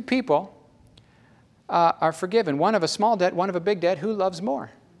 Two people are forgiven. One of a small debt, one of a big debt. Who loves more?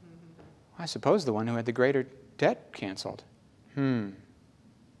 I suppose the one who had the greater debt canceled.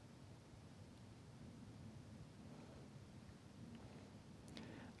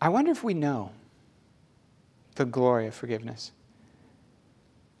 I wonder if we know the glory of forgiveness.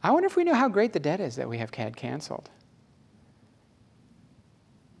 I wonder if we know how great the debt is that we have had canceled.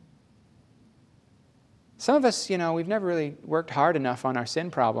 Some of us, we've never really worked hard enough on our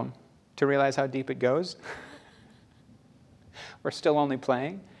sin problem to realize how deep it goes. We're still only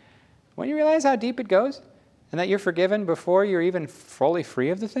playing. When you realize how deep it goes and that you're forgiven before you're even fully free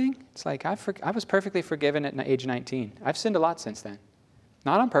of the thing, it's like I was perfectly forgiven at age 19. I've sinned a lot since then.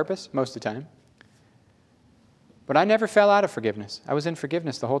 Not on purpose, most of the time. But I never fell out of forgiveness. I was in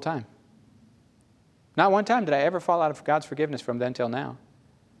forgiveness the whole time. Not one time did I ever fall out of God's forgiveness from then till now.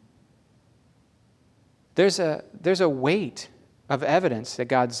 There's a weight of evidence that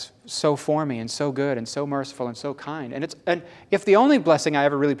God's so for me and so good and so merciful and so kind. And if the only blessing I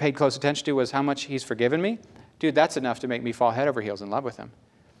ever really paid close attention to was how much He's forgiven me, dude, that's enough to make me fall head over heels in love with Him.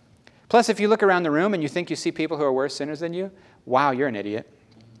 Plus, if you look around the room and you think you see people who are worse sinners than you, wow, you're an idiot.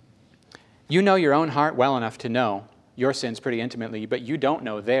 You know your own heart well enough to know your sins pretty intimately, but you don't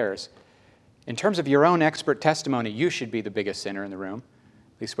know theirs. In terms of your own expert testimony, you should be the biggest sinner in the room,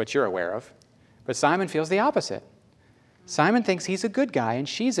 at least what you're aware of. But Simon feels the opposite. Simon thinks he's a good guy and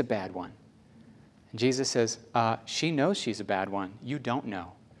she's a bad one. And Jesus says, she knows she's a bad one. You don't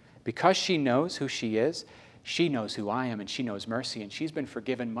know. Because she knows who she is, She knows who I am, and she knows mercy, and she's been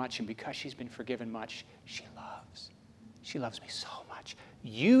forgiven much, and because she's been forgiven much, she loves. She loves me so much.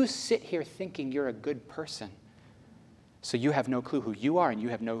 You sit here thinking you're a good person, so you have no clue who you are, and you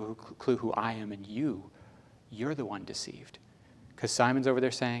have no clue who I am, and you're the one deceived. Because Simon's over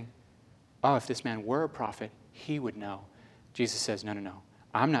there saying, oh, if this man were a prophet, he would know. Jesus says, no,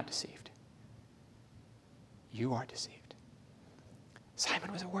 I'm not deceived. You are deceived.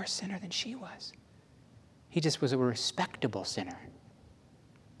 Simon was a worse sinner than she was. He just was a respectable sinner.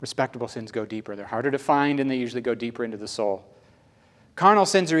 Respectable sins go deeper. They're harder to find, and they usually go deeper into the soul. Carnal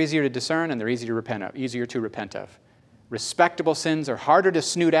sins are easier to discern, and they're easier to repent of. Respectable sins are harder to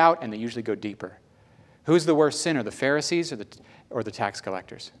snoot out, and they usually go deeper. Who's the worst sinner, the Pharisees or the tax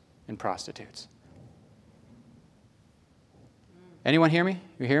collectors and prostitutes? Anyone hear me?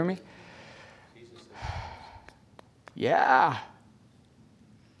 You hear me? Yeah.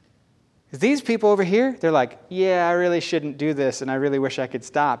 These people over here, they're like, yeah, I really shouldn't do this, and I really wish I could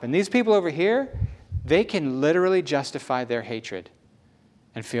stop. And these people over here, they can literally justify their hatred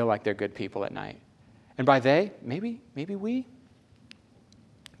and feel like they're good people at night. And by they, maybe we,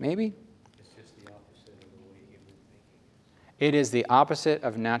 maybe. It's just the opposite of the way human thinking is. It is the opposite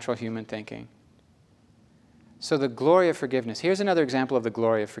of natural human thinking. So the glory of forgiveness. Here's another example of the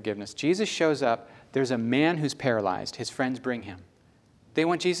glory of forgiveness. Jesus shows up. There's a man who's paralyzed. His friends bring him. They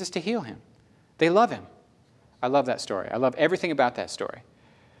want Jesus to heal him. They love him. I love that story. I love everything about that story.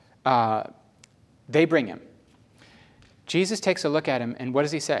 They bring him. Jesus takes a look at him, and what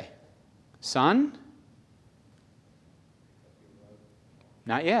does he say? Son?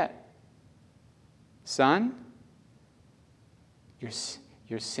 Not yet. Son?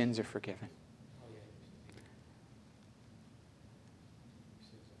 Your sins are forgiven.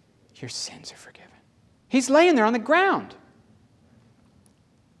 Your sins are forgiven. He's laying there on the ground.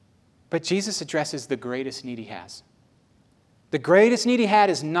 But Jesus addresses the greatest need he has. The greatest need he had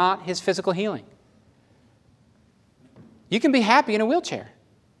is not his physical healing. You can be happy in a wheelchair.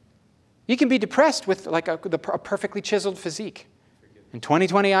 You can be depressed with like a perfectly chiseled physique and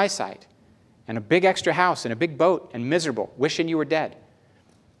 20/20 eyesight and a big extra house and a big boat and miserable, wishing you were dead.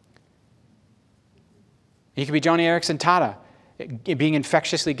 You can be Joni Eareckson Tada, being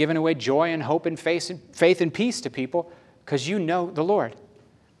infectiously giving away joy and hope and faith and peace to people because you know the Lord.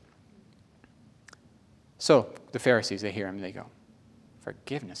 So the Pharisees, they hear him and they go,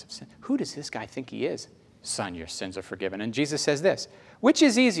 forgiveness of sin. Who does this guy think he is? Son, your sins are forgiven. And Jesus says this, which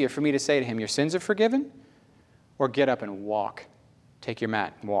is easier for me to say to him, your sins are forgiven, or get up and walk, take your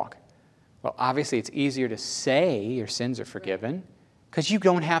mat and walk? Well, obviously it's easier to say your sins are forgiven because you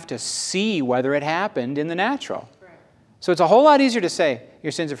don't have to see whether it happened in the natural. So it's a whole lot easier to say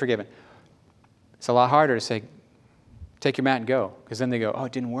your sins are forgiven. It's a lot harder to say, take your mat and go, because then they go, oh,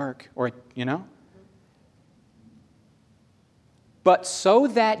 it didn't work, or, you know. But so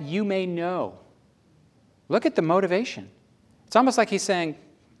that you may know. Look at the motivation. It's almost like he's saying,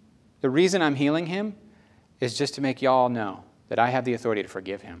 the reason I'm healing him is just to make y'all know that I have the authority to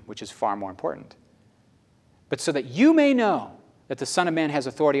forgive him, which is far more important. But so that you may know that the Son of Man has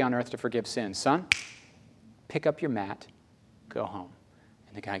authority on earth to forgive sins. Son, pick up your mat, go home.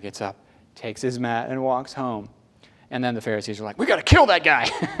 And the guy gets up, takes his mat, and walks home. And then the Pharisees are like, we got to kill that guy.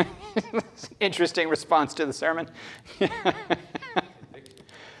 Interesting response to the sermon.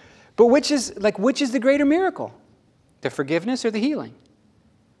 But which is the greater miracle? The forgiveness or the healing?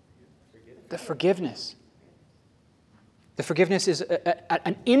 The forgiveness. The forgiveness is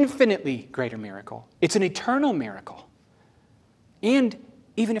an infinitely greater miracle. It's an eternal miracle. And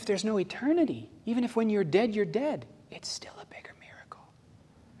even if there's no eternity, even if when you're dead, it's still a bigger miracle.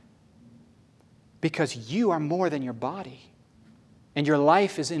 Because you are more than your body. And your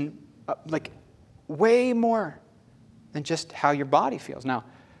life is in way more than just how your body feels. Now,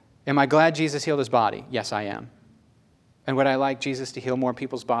 am I glad Jesus healed his body? Yes, I am. And would I like Jesus to heal more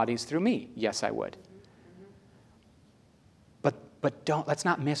people's bodies through me? Yes, I would. But let's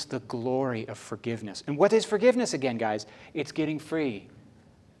not miss the glory of forgiveness. And what is forgiveness again, guys? It's getting free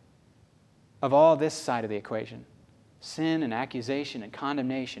of all this side of the equation. Sin and accusation and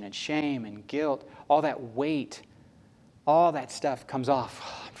condemnation and shame and guilt, all that weight, all that stuff comes off.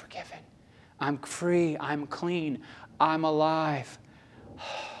 Oh, I'm forgiven. I'm free. I'm clean. I'm alive.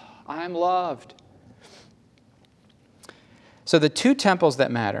 I'm loved. So the two temples that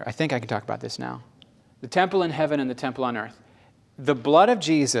matter, I think I can talk about this now. The temple in heaven and the temple on earth. The blood of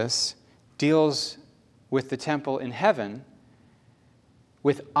Jesus deals with the temple in heaven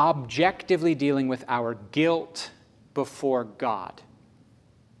with objectively dealing with our guilt before God.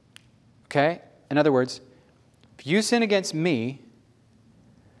 Okay? In other words, if you sin against me,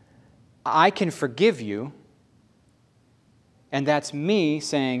 I can forgive you And that's me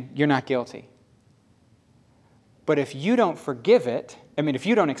saying, you're not guilty. But if you don't forgive it, if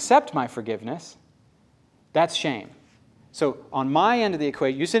you don't accept my forgiveness, that's shame. So on my end of the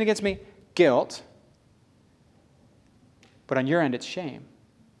equation, you sin against me, guilt. But on your end, it's shame.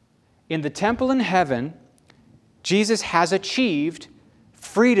 In the temple in heaven, Jesus has achieved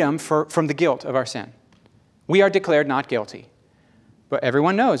freedom from the guilt of our sin. We are declared not guilty. But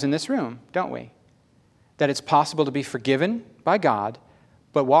everyone knows in this room, don't we, that it's possible to be forgiven by God,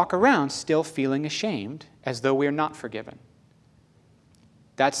 but walk around still feeling ashamed as though we are not forgiven.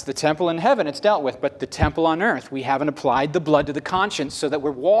 That's the temple in heaven it's dealt with, but the temple on earth, we haven't applied the blood to the conscience so that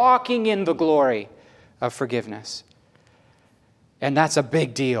we're walking in the glory of forgiveness. And that's a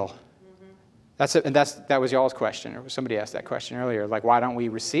big deal. That was y'all's question, or somebody asked that question earlier, like, why don't we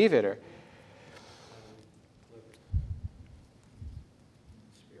receive it?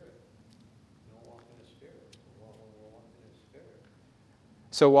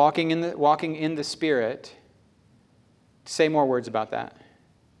 So walking in the Spirit, say more words about that.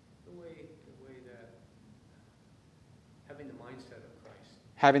 The way that having the mindset of Christ.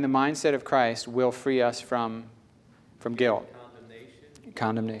 Having the mindset of Christ will free us from guilt.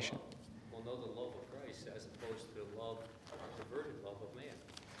 Condemnation. We'll know the love of Christ as opposed to the perverted love of man.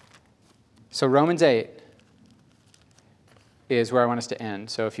 So Romans 8 is where I want us to end.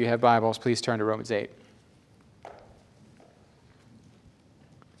 So if you have Bibles, please turn to Romans 8.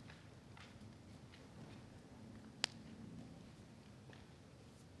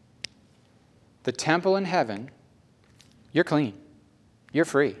 The temple in heaven, you're clean. You're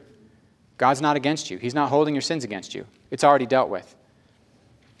free. God's not against you. He's not holding your sins against you. It's already dealt with.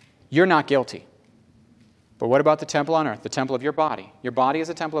 You're not guilty. But what about the temple on earth, the temple of your body? Your body is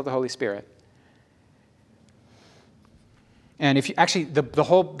a temple of the Holy Spirit. And if you actually, the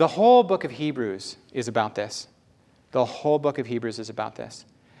whole book of Hebrews is about this. The whole book of Hebrews is about this.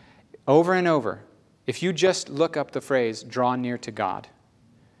 Over and over, if you just look up the phrase, draw near to God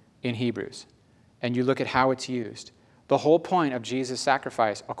in Hebrews, and you look at how it's used, the whole point of Jesus'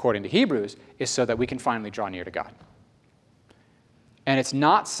 sacrifice, according to Hebrews, is so that we can finally draw near to God. And it's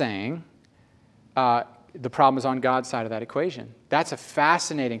not saying the problem is on God's side of that equation. That's a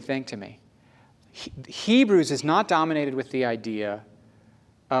fascinating thing to me. Hebrews is not dominated with the idea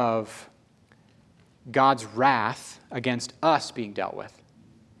of God's wrath against us being dealt with.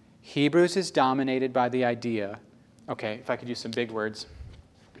 Hebrews is dominated by the idea, okay, if I could use some big words,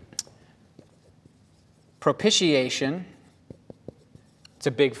 propitiation, it's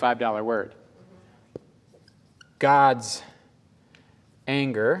a big $5 word. God's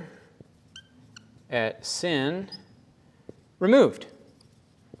anger at sin removed.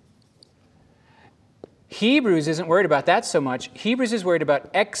 Hebrews isn't worried about that so much. Hebrews is worried about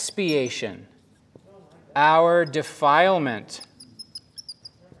expiation, our defilement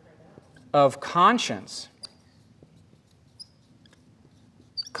of conscience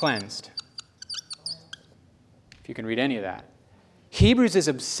cleansed. If you can read any of that. Hebrews is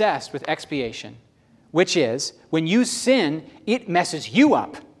obsessed with expiation, which is when you sin, it messes you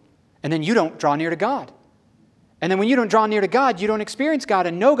up, and then you don't draw near to God. And then when you don't draw near to God, you don't experience God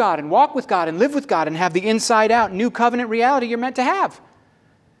and know God and walk with God and live with God and have the inside-out new covenant reality you're meant to have.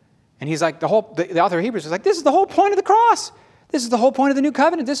 And he's like, the author of Hebrews is like, this is the whole point of the cross. This is the whole point of the new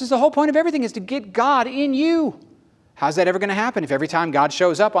covenant. This is the whole point of everything, is to get God in you. How's that ever going to happen if every time God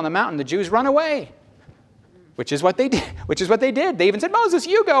shows up on the mountain, the Jews run away? Which is what they did. They even said, Moses,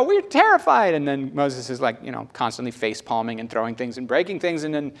 you go. We're terrified. And then Moses is like, constantly face-palming and throwing things and breaking things.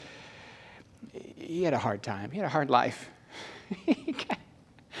 And then he had a hard time. He had a hard life.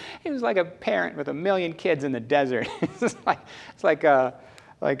 He was like a parent with 1 million kids in the desert. It's like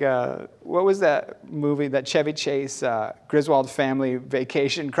what was that movie, that Chevy Chase, Griswold Family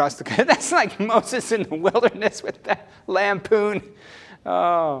Vacation across the country? That's like Moses in the wilderness with that lampoon.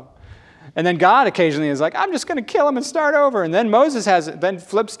 Oh. And then God occasionally is like, I'm just going to kill him and start over. And then Moses then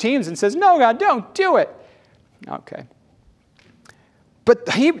flips teams and says, no, God, don't do it. Okay. But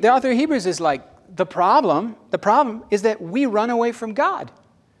the author of Hebrews is like, the problem is that we run away from God.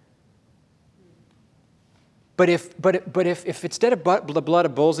 But if instead of the blood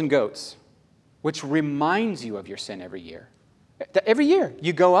of bulls and goats, which reminds you of your sin every year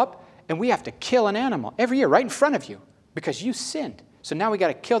you go up and we have to kill an animal every year right in front of you because you sinned. So now we got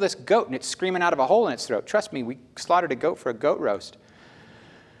to kill this goat and it's screaming out of a hole in its throat. Trust me, we slaughtered a goat for a goat roast.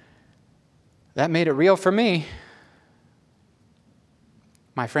 That made it real for me.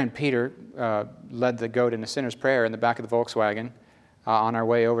 My friend Peter led the goat in a sinner's prayer in the back of the Volkswagen on our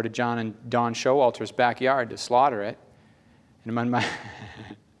way over to John and Dawn Showalter's backyard to slaughter it. And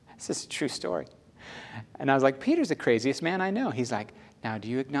this is a true story. And I was like, Peter's the craziest man I know. He's like, now do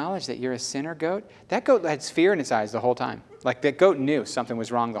you acknowledge that you're a sinner, goat? That goat had fear in its eyes the whole time. Like that goat knew something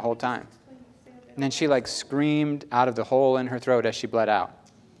was wrong the whole time. And then she like screamed out of the hole in her throat as she bled out.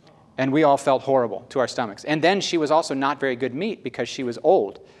 And we all felt horrible to our stomachs. And then she was also not very good meat because she was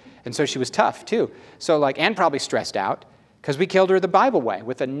old. And so she was tough too. So like, and probably stressed out because we killed her the Bible way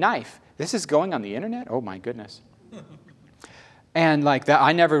with a knife. This is going on the internet? Oh my goodness. And like that,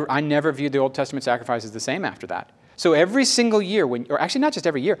 I never viewed the Old Testament sacrifices the same after that. So every single year, or actually not just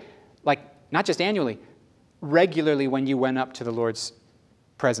every year, like not just annually, regularly when you went up to the Lord's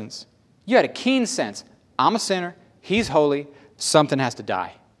presence, you had a keen sense, I'm a sinner, he's holy, something has to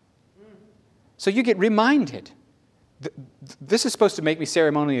die. So you get reminded. This is supposed to make me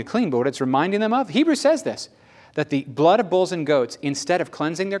ceremonially clean, but what it's reminding them of, Hebrews says this, that the blood of bulls and goats, instead of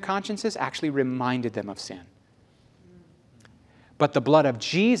cleansing their consciences, actually reminded them of sin. But the blood of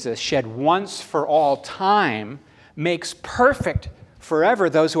Jesus, shed once for all time, makes perfect forever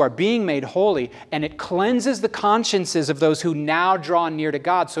those who are being made holy, and it cleanses the consciences of those who now draw near to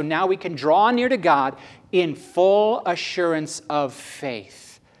God. So now we can draw near to God in full assurance of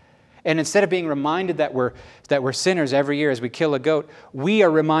faith. And instead of being reminded that we're sinners every year as we kill a goat, we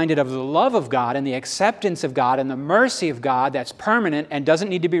are reminded of the love of God and the acceptance of God and the mercy of God that's permanent and doesn't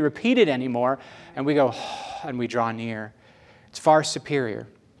need to be repeated anymore. And we go, oh, and we draw near. It's far superior.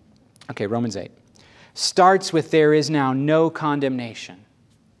 Okay, Romans 8. Starts with there is now no condemnation.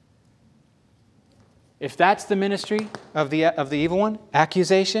 If that's the ministry of the evil one,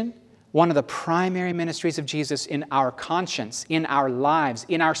 accusation, one of the primary ministries of Jesus in our conscience, in our lives,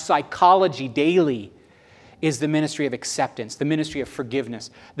 in our psychology daily, is the ministry of acceptance, the ministry of forgiveness,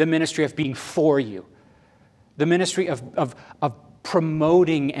 the ministry of being for you, the ministry of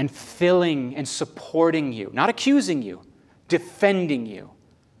promoting and filling and supporting you, not accusing you, defending you,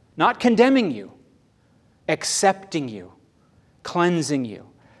 not condemning you, accepting you, cleansing you.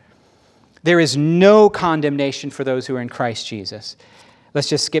 There is no condemnation for those who are in Christ Jesus. Let's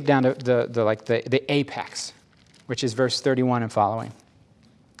just skip down to the apex, which is verse 31 and following.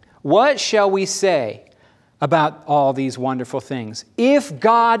 What shall we say about all these wonderful things? If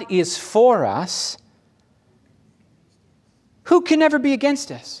God is for us, who can ever be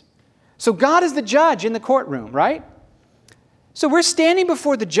against us? So God is the judge in the courtroom, right? So we're standing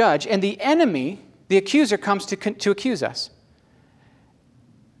before the judge, and the enemy, the accuser, comes to accuse us.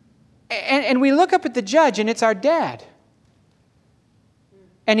 And we look up at the judge, and it's our dad.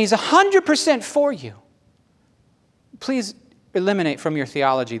 And he's 100% for you. Please eliminate from your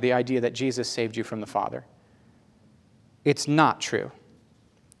theology the idea that Jesus saved you from the Father. It's not true.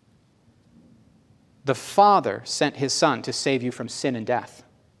 The Father sent his Son to save you from sin and death.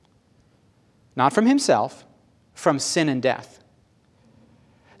 Not from himself, from sin and death.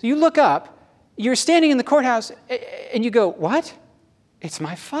 So you look up, you're standing in the courthouse, and you go, what? It's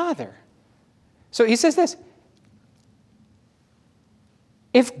my Father. So he says this,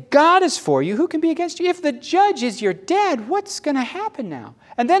 if God is for you, who can be against you? If the judge is your dad, what's going to happen now?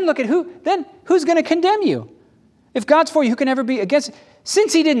 And then look at who's going to condemn you? If God's for you, who can ever be against?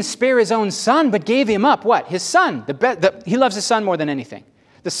 Since he didn't spare his own son, but gave him up, what? His son. He loves his son more than anything.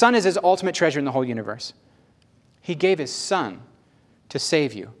 The son is his ultimate treasure in the whole universe. He gave his son to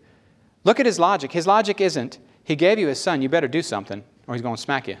save you. Look at his logic. His logic isn't, he gave you his son, you better do something, or he's going to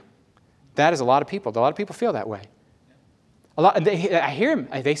smack you. That is a lot of people. A lot of people feel that way. I hear them.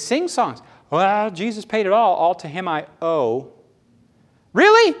 They sing songs. Well, Jesus paid it all to him I owe.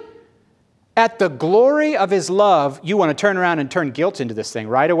 Really? At the glory of his love, you want to turn around and turn guilt into this thing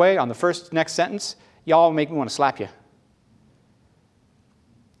right away on the next sentence? Y'all make me want to slap you.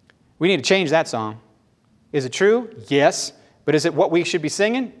 We need to change that song. Is it true? Yes. But is it what we should be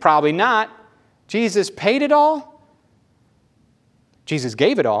singing? Probably not. Jesus paid it all. Jesus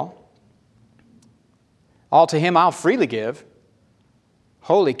gave it all. All to him I'll freely give.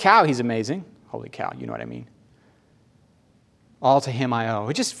 Holy cow, he's amazing. Holy cow, you know what I mean. All to him I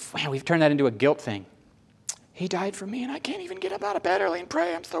owe. We've turned that into a guilt thing. He died for me and I can't even get up out of bed early and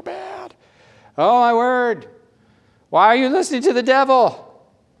pray. I'm so bad. Oh, my word. Why are you listening to the devil?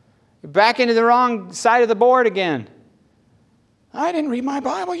 You're back into the wrong side of the board again. I didn't read my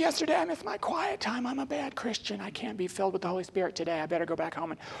Bible yesterday. I missed my quiet time. I'm a bad Christian. I can't be filled with the Holy Spirit today. I better go back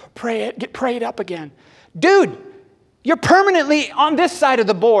home and get prayed up again. Dude, you're permanently on this side of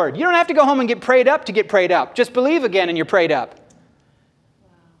the board. You don't have to go home and get prayed up to get prayed up. Just believe again and you're prayed up.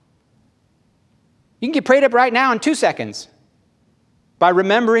 You can get prayed up right now in 2 seconds by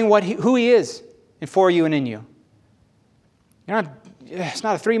remembering who he is and for you and in you. It's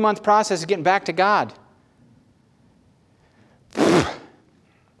not a 3-month process of getting back to God.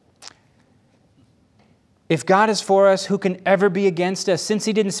 If God is for us, who can ever be against us? Since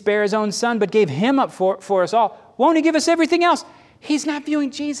he didn't spare his own son, but gave him up for us all, won't he give us everything else? He's not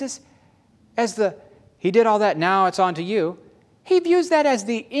viewing Jesus as he did all that, now it's on to you. He views that as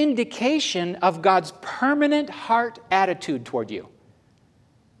the indication of God's permanent heart attitude toward you.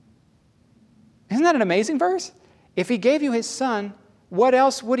 Isn't that an amazing verse? If he gave you his son, what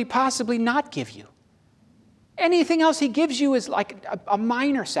else would he possibly not give you? Anything else he gives you is like a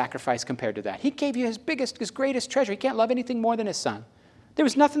minor sacrifice compared to that. He gave you his greatest treasure. He can't love anything more than his son. There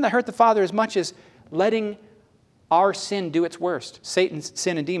was nothing that hurt the Father as much as letting our sin do its worst. Satan's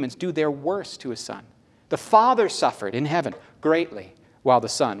sin and demons do their worst to his son. The Father suffered in heaven greatly while the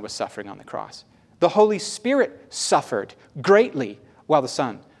Son was suffering on the cross. The Holy Spirit suffered greatly while the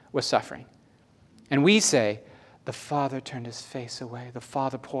Son was suffering. And we say, the Father turned his face away. The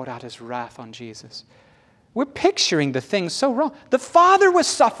Father poured out his wrath on Jesus. We're picturing the thing so wrong. The Father was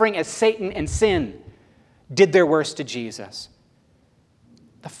suffering as Satan and sin did their worst to Jesus.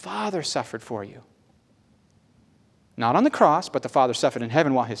 The Father suffered for you. Not on the cross, but the Father suffered in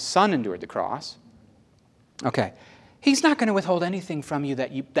heaven while his Son endured the cross. Okay. He's not going to withhold anything from you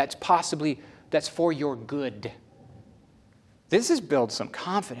that's for your good. This is build some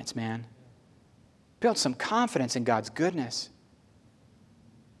confidence, man. Build some confidence in God's goodness.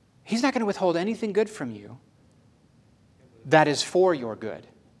 He's not going to withhold anything good from you that is for your good.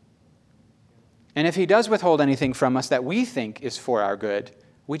 And if he does withhold anything from us that we think is for our good,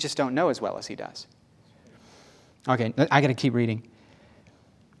 we just don't know as well as he does. Okay, I got to keep reading.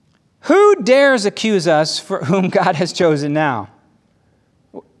 Who dares accuse us for whom God has chosen now?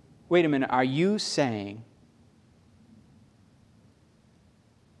 Wait a minute, are you saying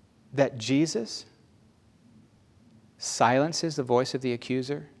that Jesus silences the voice of the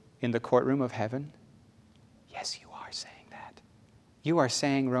accuser in the courtroom of heaven? Yes, you are saying that. You are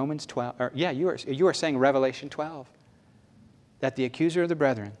saying Romans 12, you are saying Revelation 12, that the accuser of the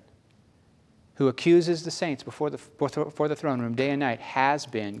brethren, who accuses the saints before the throne room day and night, has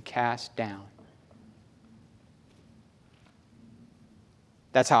been cast down.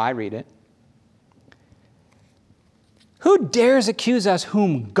 That's how I read it. Who dares accuse us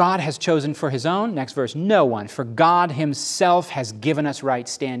whom God has chosen for his own? Next verse, no one, for God himself has given us right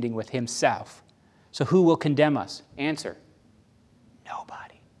standing with himself. So who will condemn us? Answer,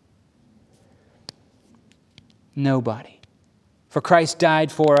 nobody. Nobody. For Christ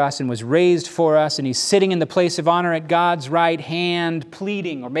died for us and was raised for us, and he's sitting in the place of honor at God's right hand,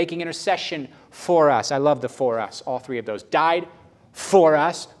 pleading or making intercession for us. I love the for us, all three of those. Died for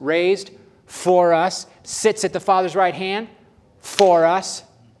us, raised for us, sits at the Father's right hand for us.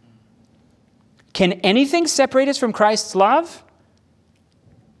 Can anything separate us from Christ's love?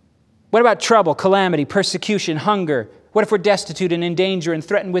 What about trouble, calamity, persecution, hunger? What if we're destitute and in danger and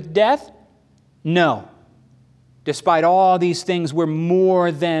threatened with death? No. Despite all these things, we're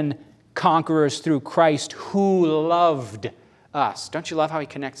more than conquerors through Christ who loved us. Don't you love how he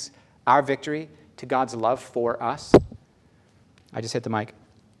connects our victory to God's love for us? I just hit the mic.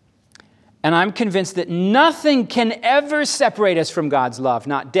 And I'm convinced that nothing can ever separate us from God's love.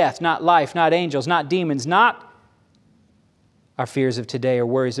 Not death, not life, not angels, not demons, not our fears of today or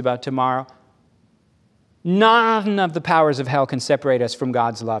worries about tomorrow. None of the powers of hell can separate us from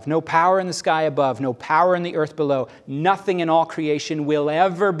God's love. No power in the sky above, no power in the earth below. Nothing in all creation will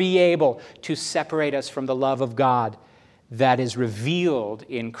ever be able to separate us from the love of God that is revealed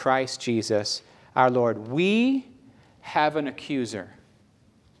in Christ Jesus our Lord. We have an accuser.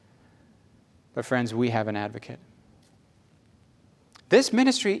 But friends, we have an advocate. This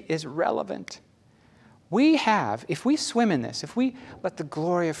ministry is relevant. We have, if we swim in this, if we let the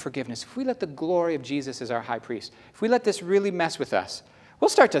glory of forgiveness, if we let the glory of Jesus as our high priest, if we let this really mess with us, we'll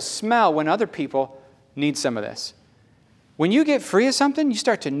start to smell when other people need some of this. When you get free of something, you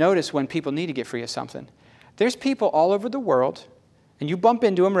start to notice when people need to get free of something. There's people all over the world, and you bump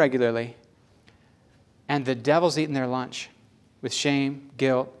into them regularly, and the devil's eating their lunch with shame,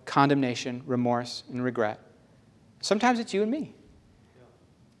 guilt, condemnation, remorse, and regret. Sometimes it's you and me.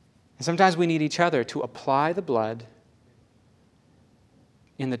 And sometimes we need each other to apply the blood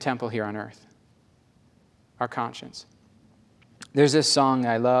in the temple here on earth, our conscience. There's this song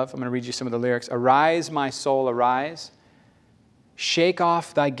I love. I'm going to read you some of the lyrics. Arise, my soul, arise. Shake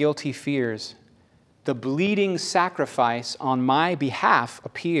off thy guilty fears. The bleeding sacrifice on my behalf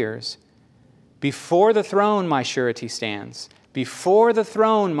appears. Before the throne my surety stands. Before the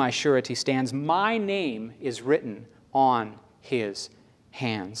throne my surety stands. My name is written on his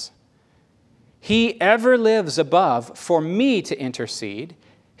hands. He ever lives above for me to intercede,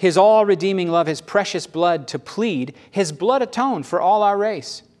 his all-redeeming love, his precious blood to plead, his blood atone for all our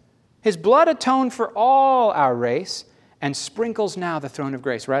race. His blood atoned for all our race and sprinkles now the throne of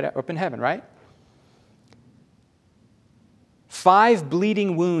grace right up in heaven, right? 5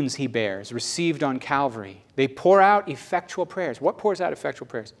 bleeding wounds he bears, received on Calvary. They pour out effectual prayers. What pours out effectual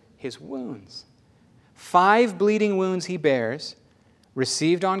prayers? His wounds. 5 bleeding wounds he bears,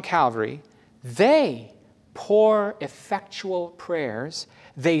 received on Calvary. They pour effectual prayers.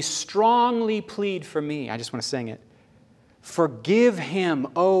 They strongly plead for me. I just want to sing it. Forgive him,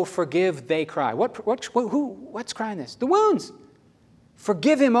 oh, forgive, they cry. What's crying this? The wounds.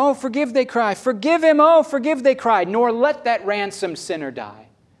 Forgive him, oh, forgive, they cry. Forgive him, oh, forgive, they cry. Nor let that ransomed sinner die.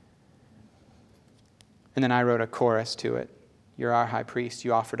 And then I wrote a chorus to it. You're our high priest.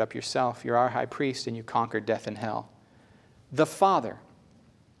 You offered up yourself. You're our high priest, and you conquered death and hell. The Father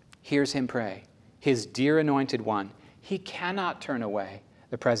hears him pray. His dear anointed one. He cannot turn away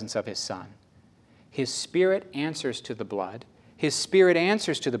the presence of his Son. His Spirit answers to the blood. His Spirit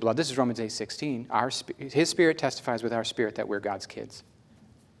answers to the blood. This is Romans 8:16. His Spirit testifies with our spirit that we're God's kids.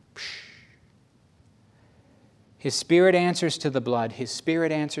 His Spirit answers to the blood. His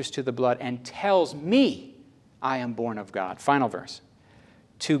Spirit answers to the blood and tells me I am born of God. Final verse.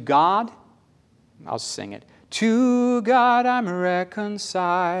 To God, I'll sing it. To God I'm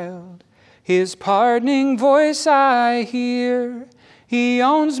reconciled. His pardoning voice I hear. He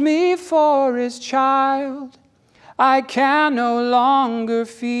owns me for his child. I can no longer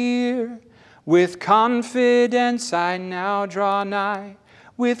fear. With confidence I now draw nigh.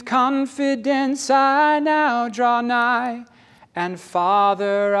 With confidence I now draw nigh. And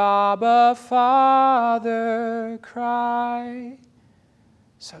Father, Abba, Father, cry.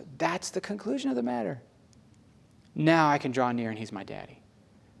 So that's the conclusion of the matter. Now I can draw near and he's my daddy.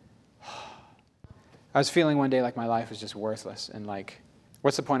 I was feeling one day like my life was just worthless and like,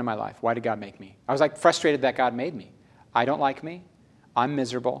 what's the point of my life? Why did God make me? I was like frustrated that God made me. I don't like me. I'm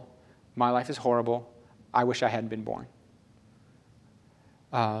miserable. My life is horrible. I wish I hadn't been born.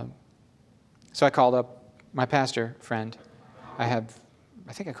 So I called up my pastor friend. I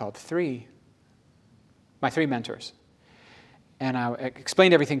think I called my 3 mentors. And I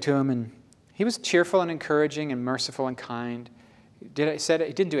explained everything to him, and he was cheerful and encouraging and merciful and kind. He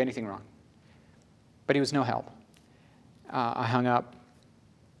didn't do anything wrong. But he was no help. I hung up.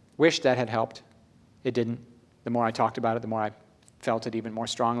 Wished that had helped. It didn't. The more I talked about it, the more I felt it even more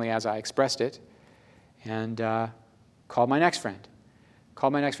strongly as I expressed it. And called my next friend.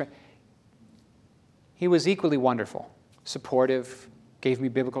 He was equally wonderful, supportive, gave me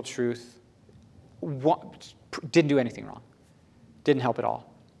biblical truth, didn't do anything wrong, didn't help at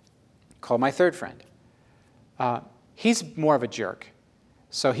all. Called my third friend. He's more of a jerk,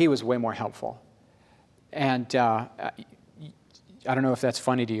 so he was way more helpful. And I don't know if that's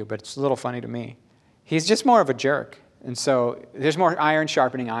funny to you, but it's a little funny to me. He's just more of a jerk. And so there's more iron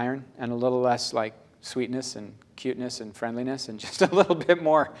sharpening iron and a little less like sweetness and cuteness and friendliness and just a little bit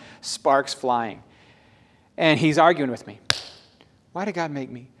more sparks flying. And he's arguing with me. Why did God make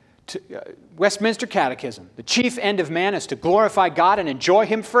me? Westminster Catechism. The chief end of man is to glorify God and enjoy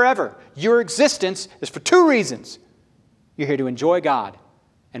him forever. Your existence is for 2 reasons. You're here to enjoy God.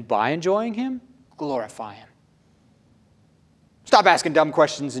 And by enjoying him, glorify him. Stop asking dumb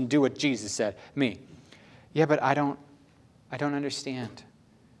questions and do what Jesus said. Me. Yeah, but I don't understand.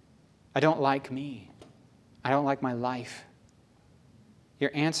 I don't like me. I don't like my life. Your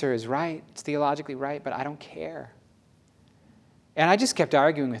answer is right. It's theologically right, but I don't care. And I just kept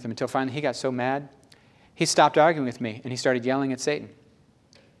arguing with him until finally he got so mad. He stopped arguing with me, and he started yelling at Satan.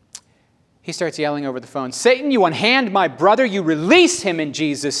 He starts yelling over the phone, Satan, you unhand my brother. You release him in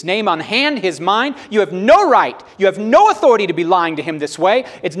Jesus' name. Unhand his mind. You have no right. You have no authority to be lying to him this way.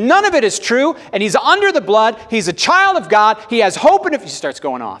 None of it is true, and he's under the blood. He's a child of God. He has hope, and if he starts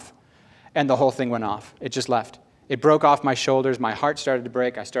going off. And the whole thing went off. It just left. It broke off my shoulders. My heart started to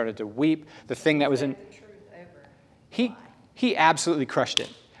break. I started to weep. The thing that was in... He absolutely crushed it.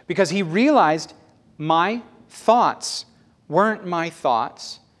 Because he realized my thoughts weren't my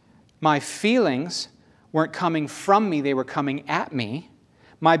thoughts. My feelings weren't coming from me. They were coming at me.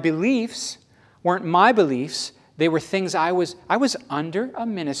 My beliefs weren't my beliefs. They were things I was under a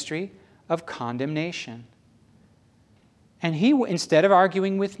ministry of condemnation. And he, instead of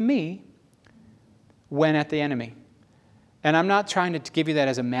arguing with me, went at the enemy. And I'm not trying to give you that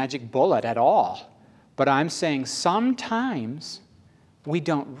as a magic bullet at all. But I'm saying sometimes we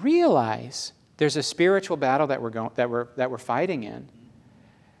don't realize there's a spiritual battle that we're fighting in.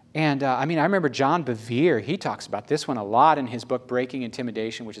 And I remember John Bevere, he talks about this one a lot in his book, Breaking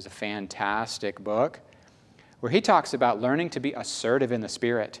Intimidation, which is a fantastic book, where he talks about learning to be assertive in the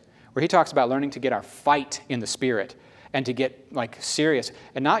Spirit, where he talks about learning to get our fight in the Spirit. and to get like serious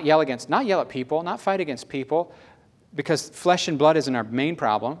and not yell at people, not fight against people, because flesh and blood isn't our main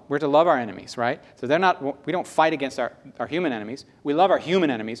problem. We're to love our enemies, right? So we don't fight against our human enemies. We love our human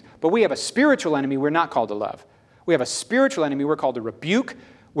enemies, but we have a spiritual enemy we're not called to love. We have a spiritual enemy we're called to rebuke.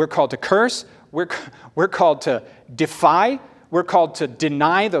 We're called to curse. We're called to defy. We're called to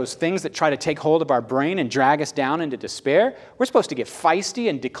deny those things that try to take hold of our brain and drag us down into despair. We're supposed to get feisty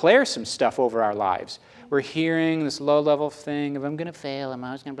and declare some stuff over our lives. We're hearing this low-level thing of, I'm going to fail, I'm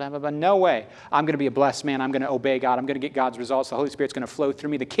always going to blah, blah, blah. No way. I'm going to be a blessed man. I'm going to obey God. I'm going to get God's results. The Holy Spirit's going to flow through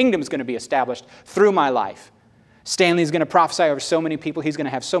me. The kingdom's going to be established through my life. Stanley's going to prophesy over so many people. He's going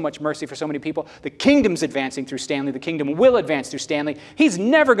to have so much mercy for so many people. The kingdom's advancing through Stanley. The kingdom will advance through Stanley. He's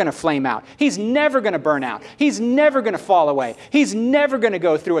never going to flame out. He's never going to burn out. He's never going to fall away. He's never going to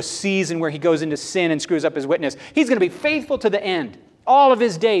go through a season where he goes into sin and screws up his witness. He's going to be faithful to the end. All of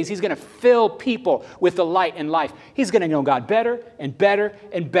his days, he's going to fill people with the light and life. He's going to know God better and better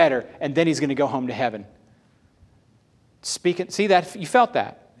and better, and then he's going to go home to heaven. See that? You felt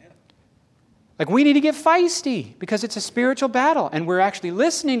that? Like, we need to get feisty because it's a spiritual battle, and we're actually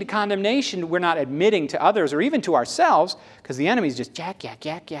listening to condemnation. We're not admitting to others or even to ourselves because the enemy's just yak, yak,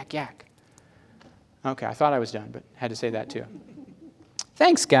 yak, yak, yak. Okay, I thought I was done, but had to say that too.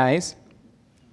 Thanks, guys.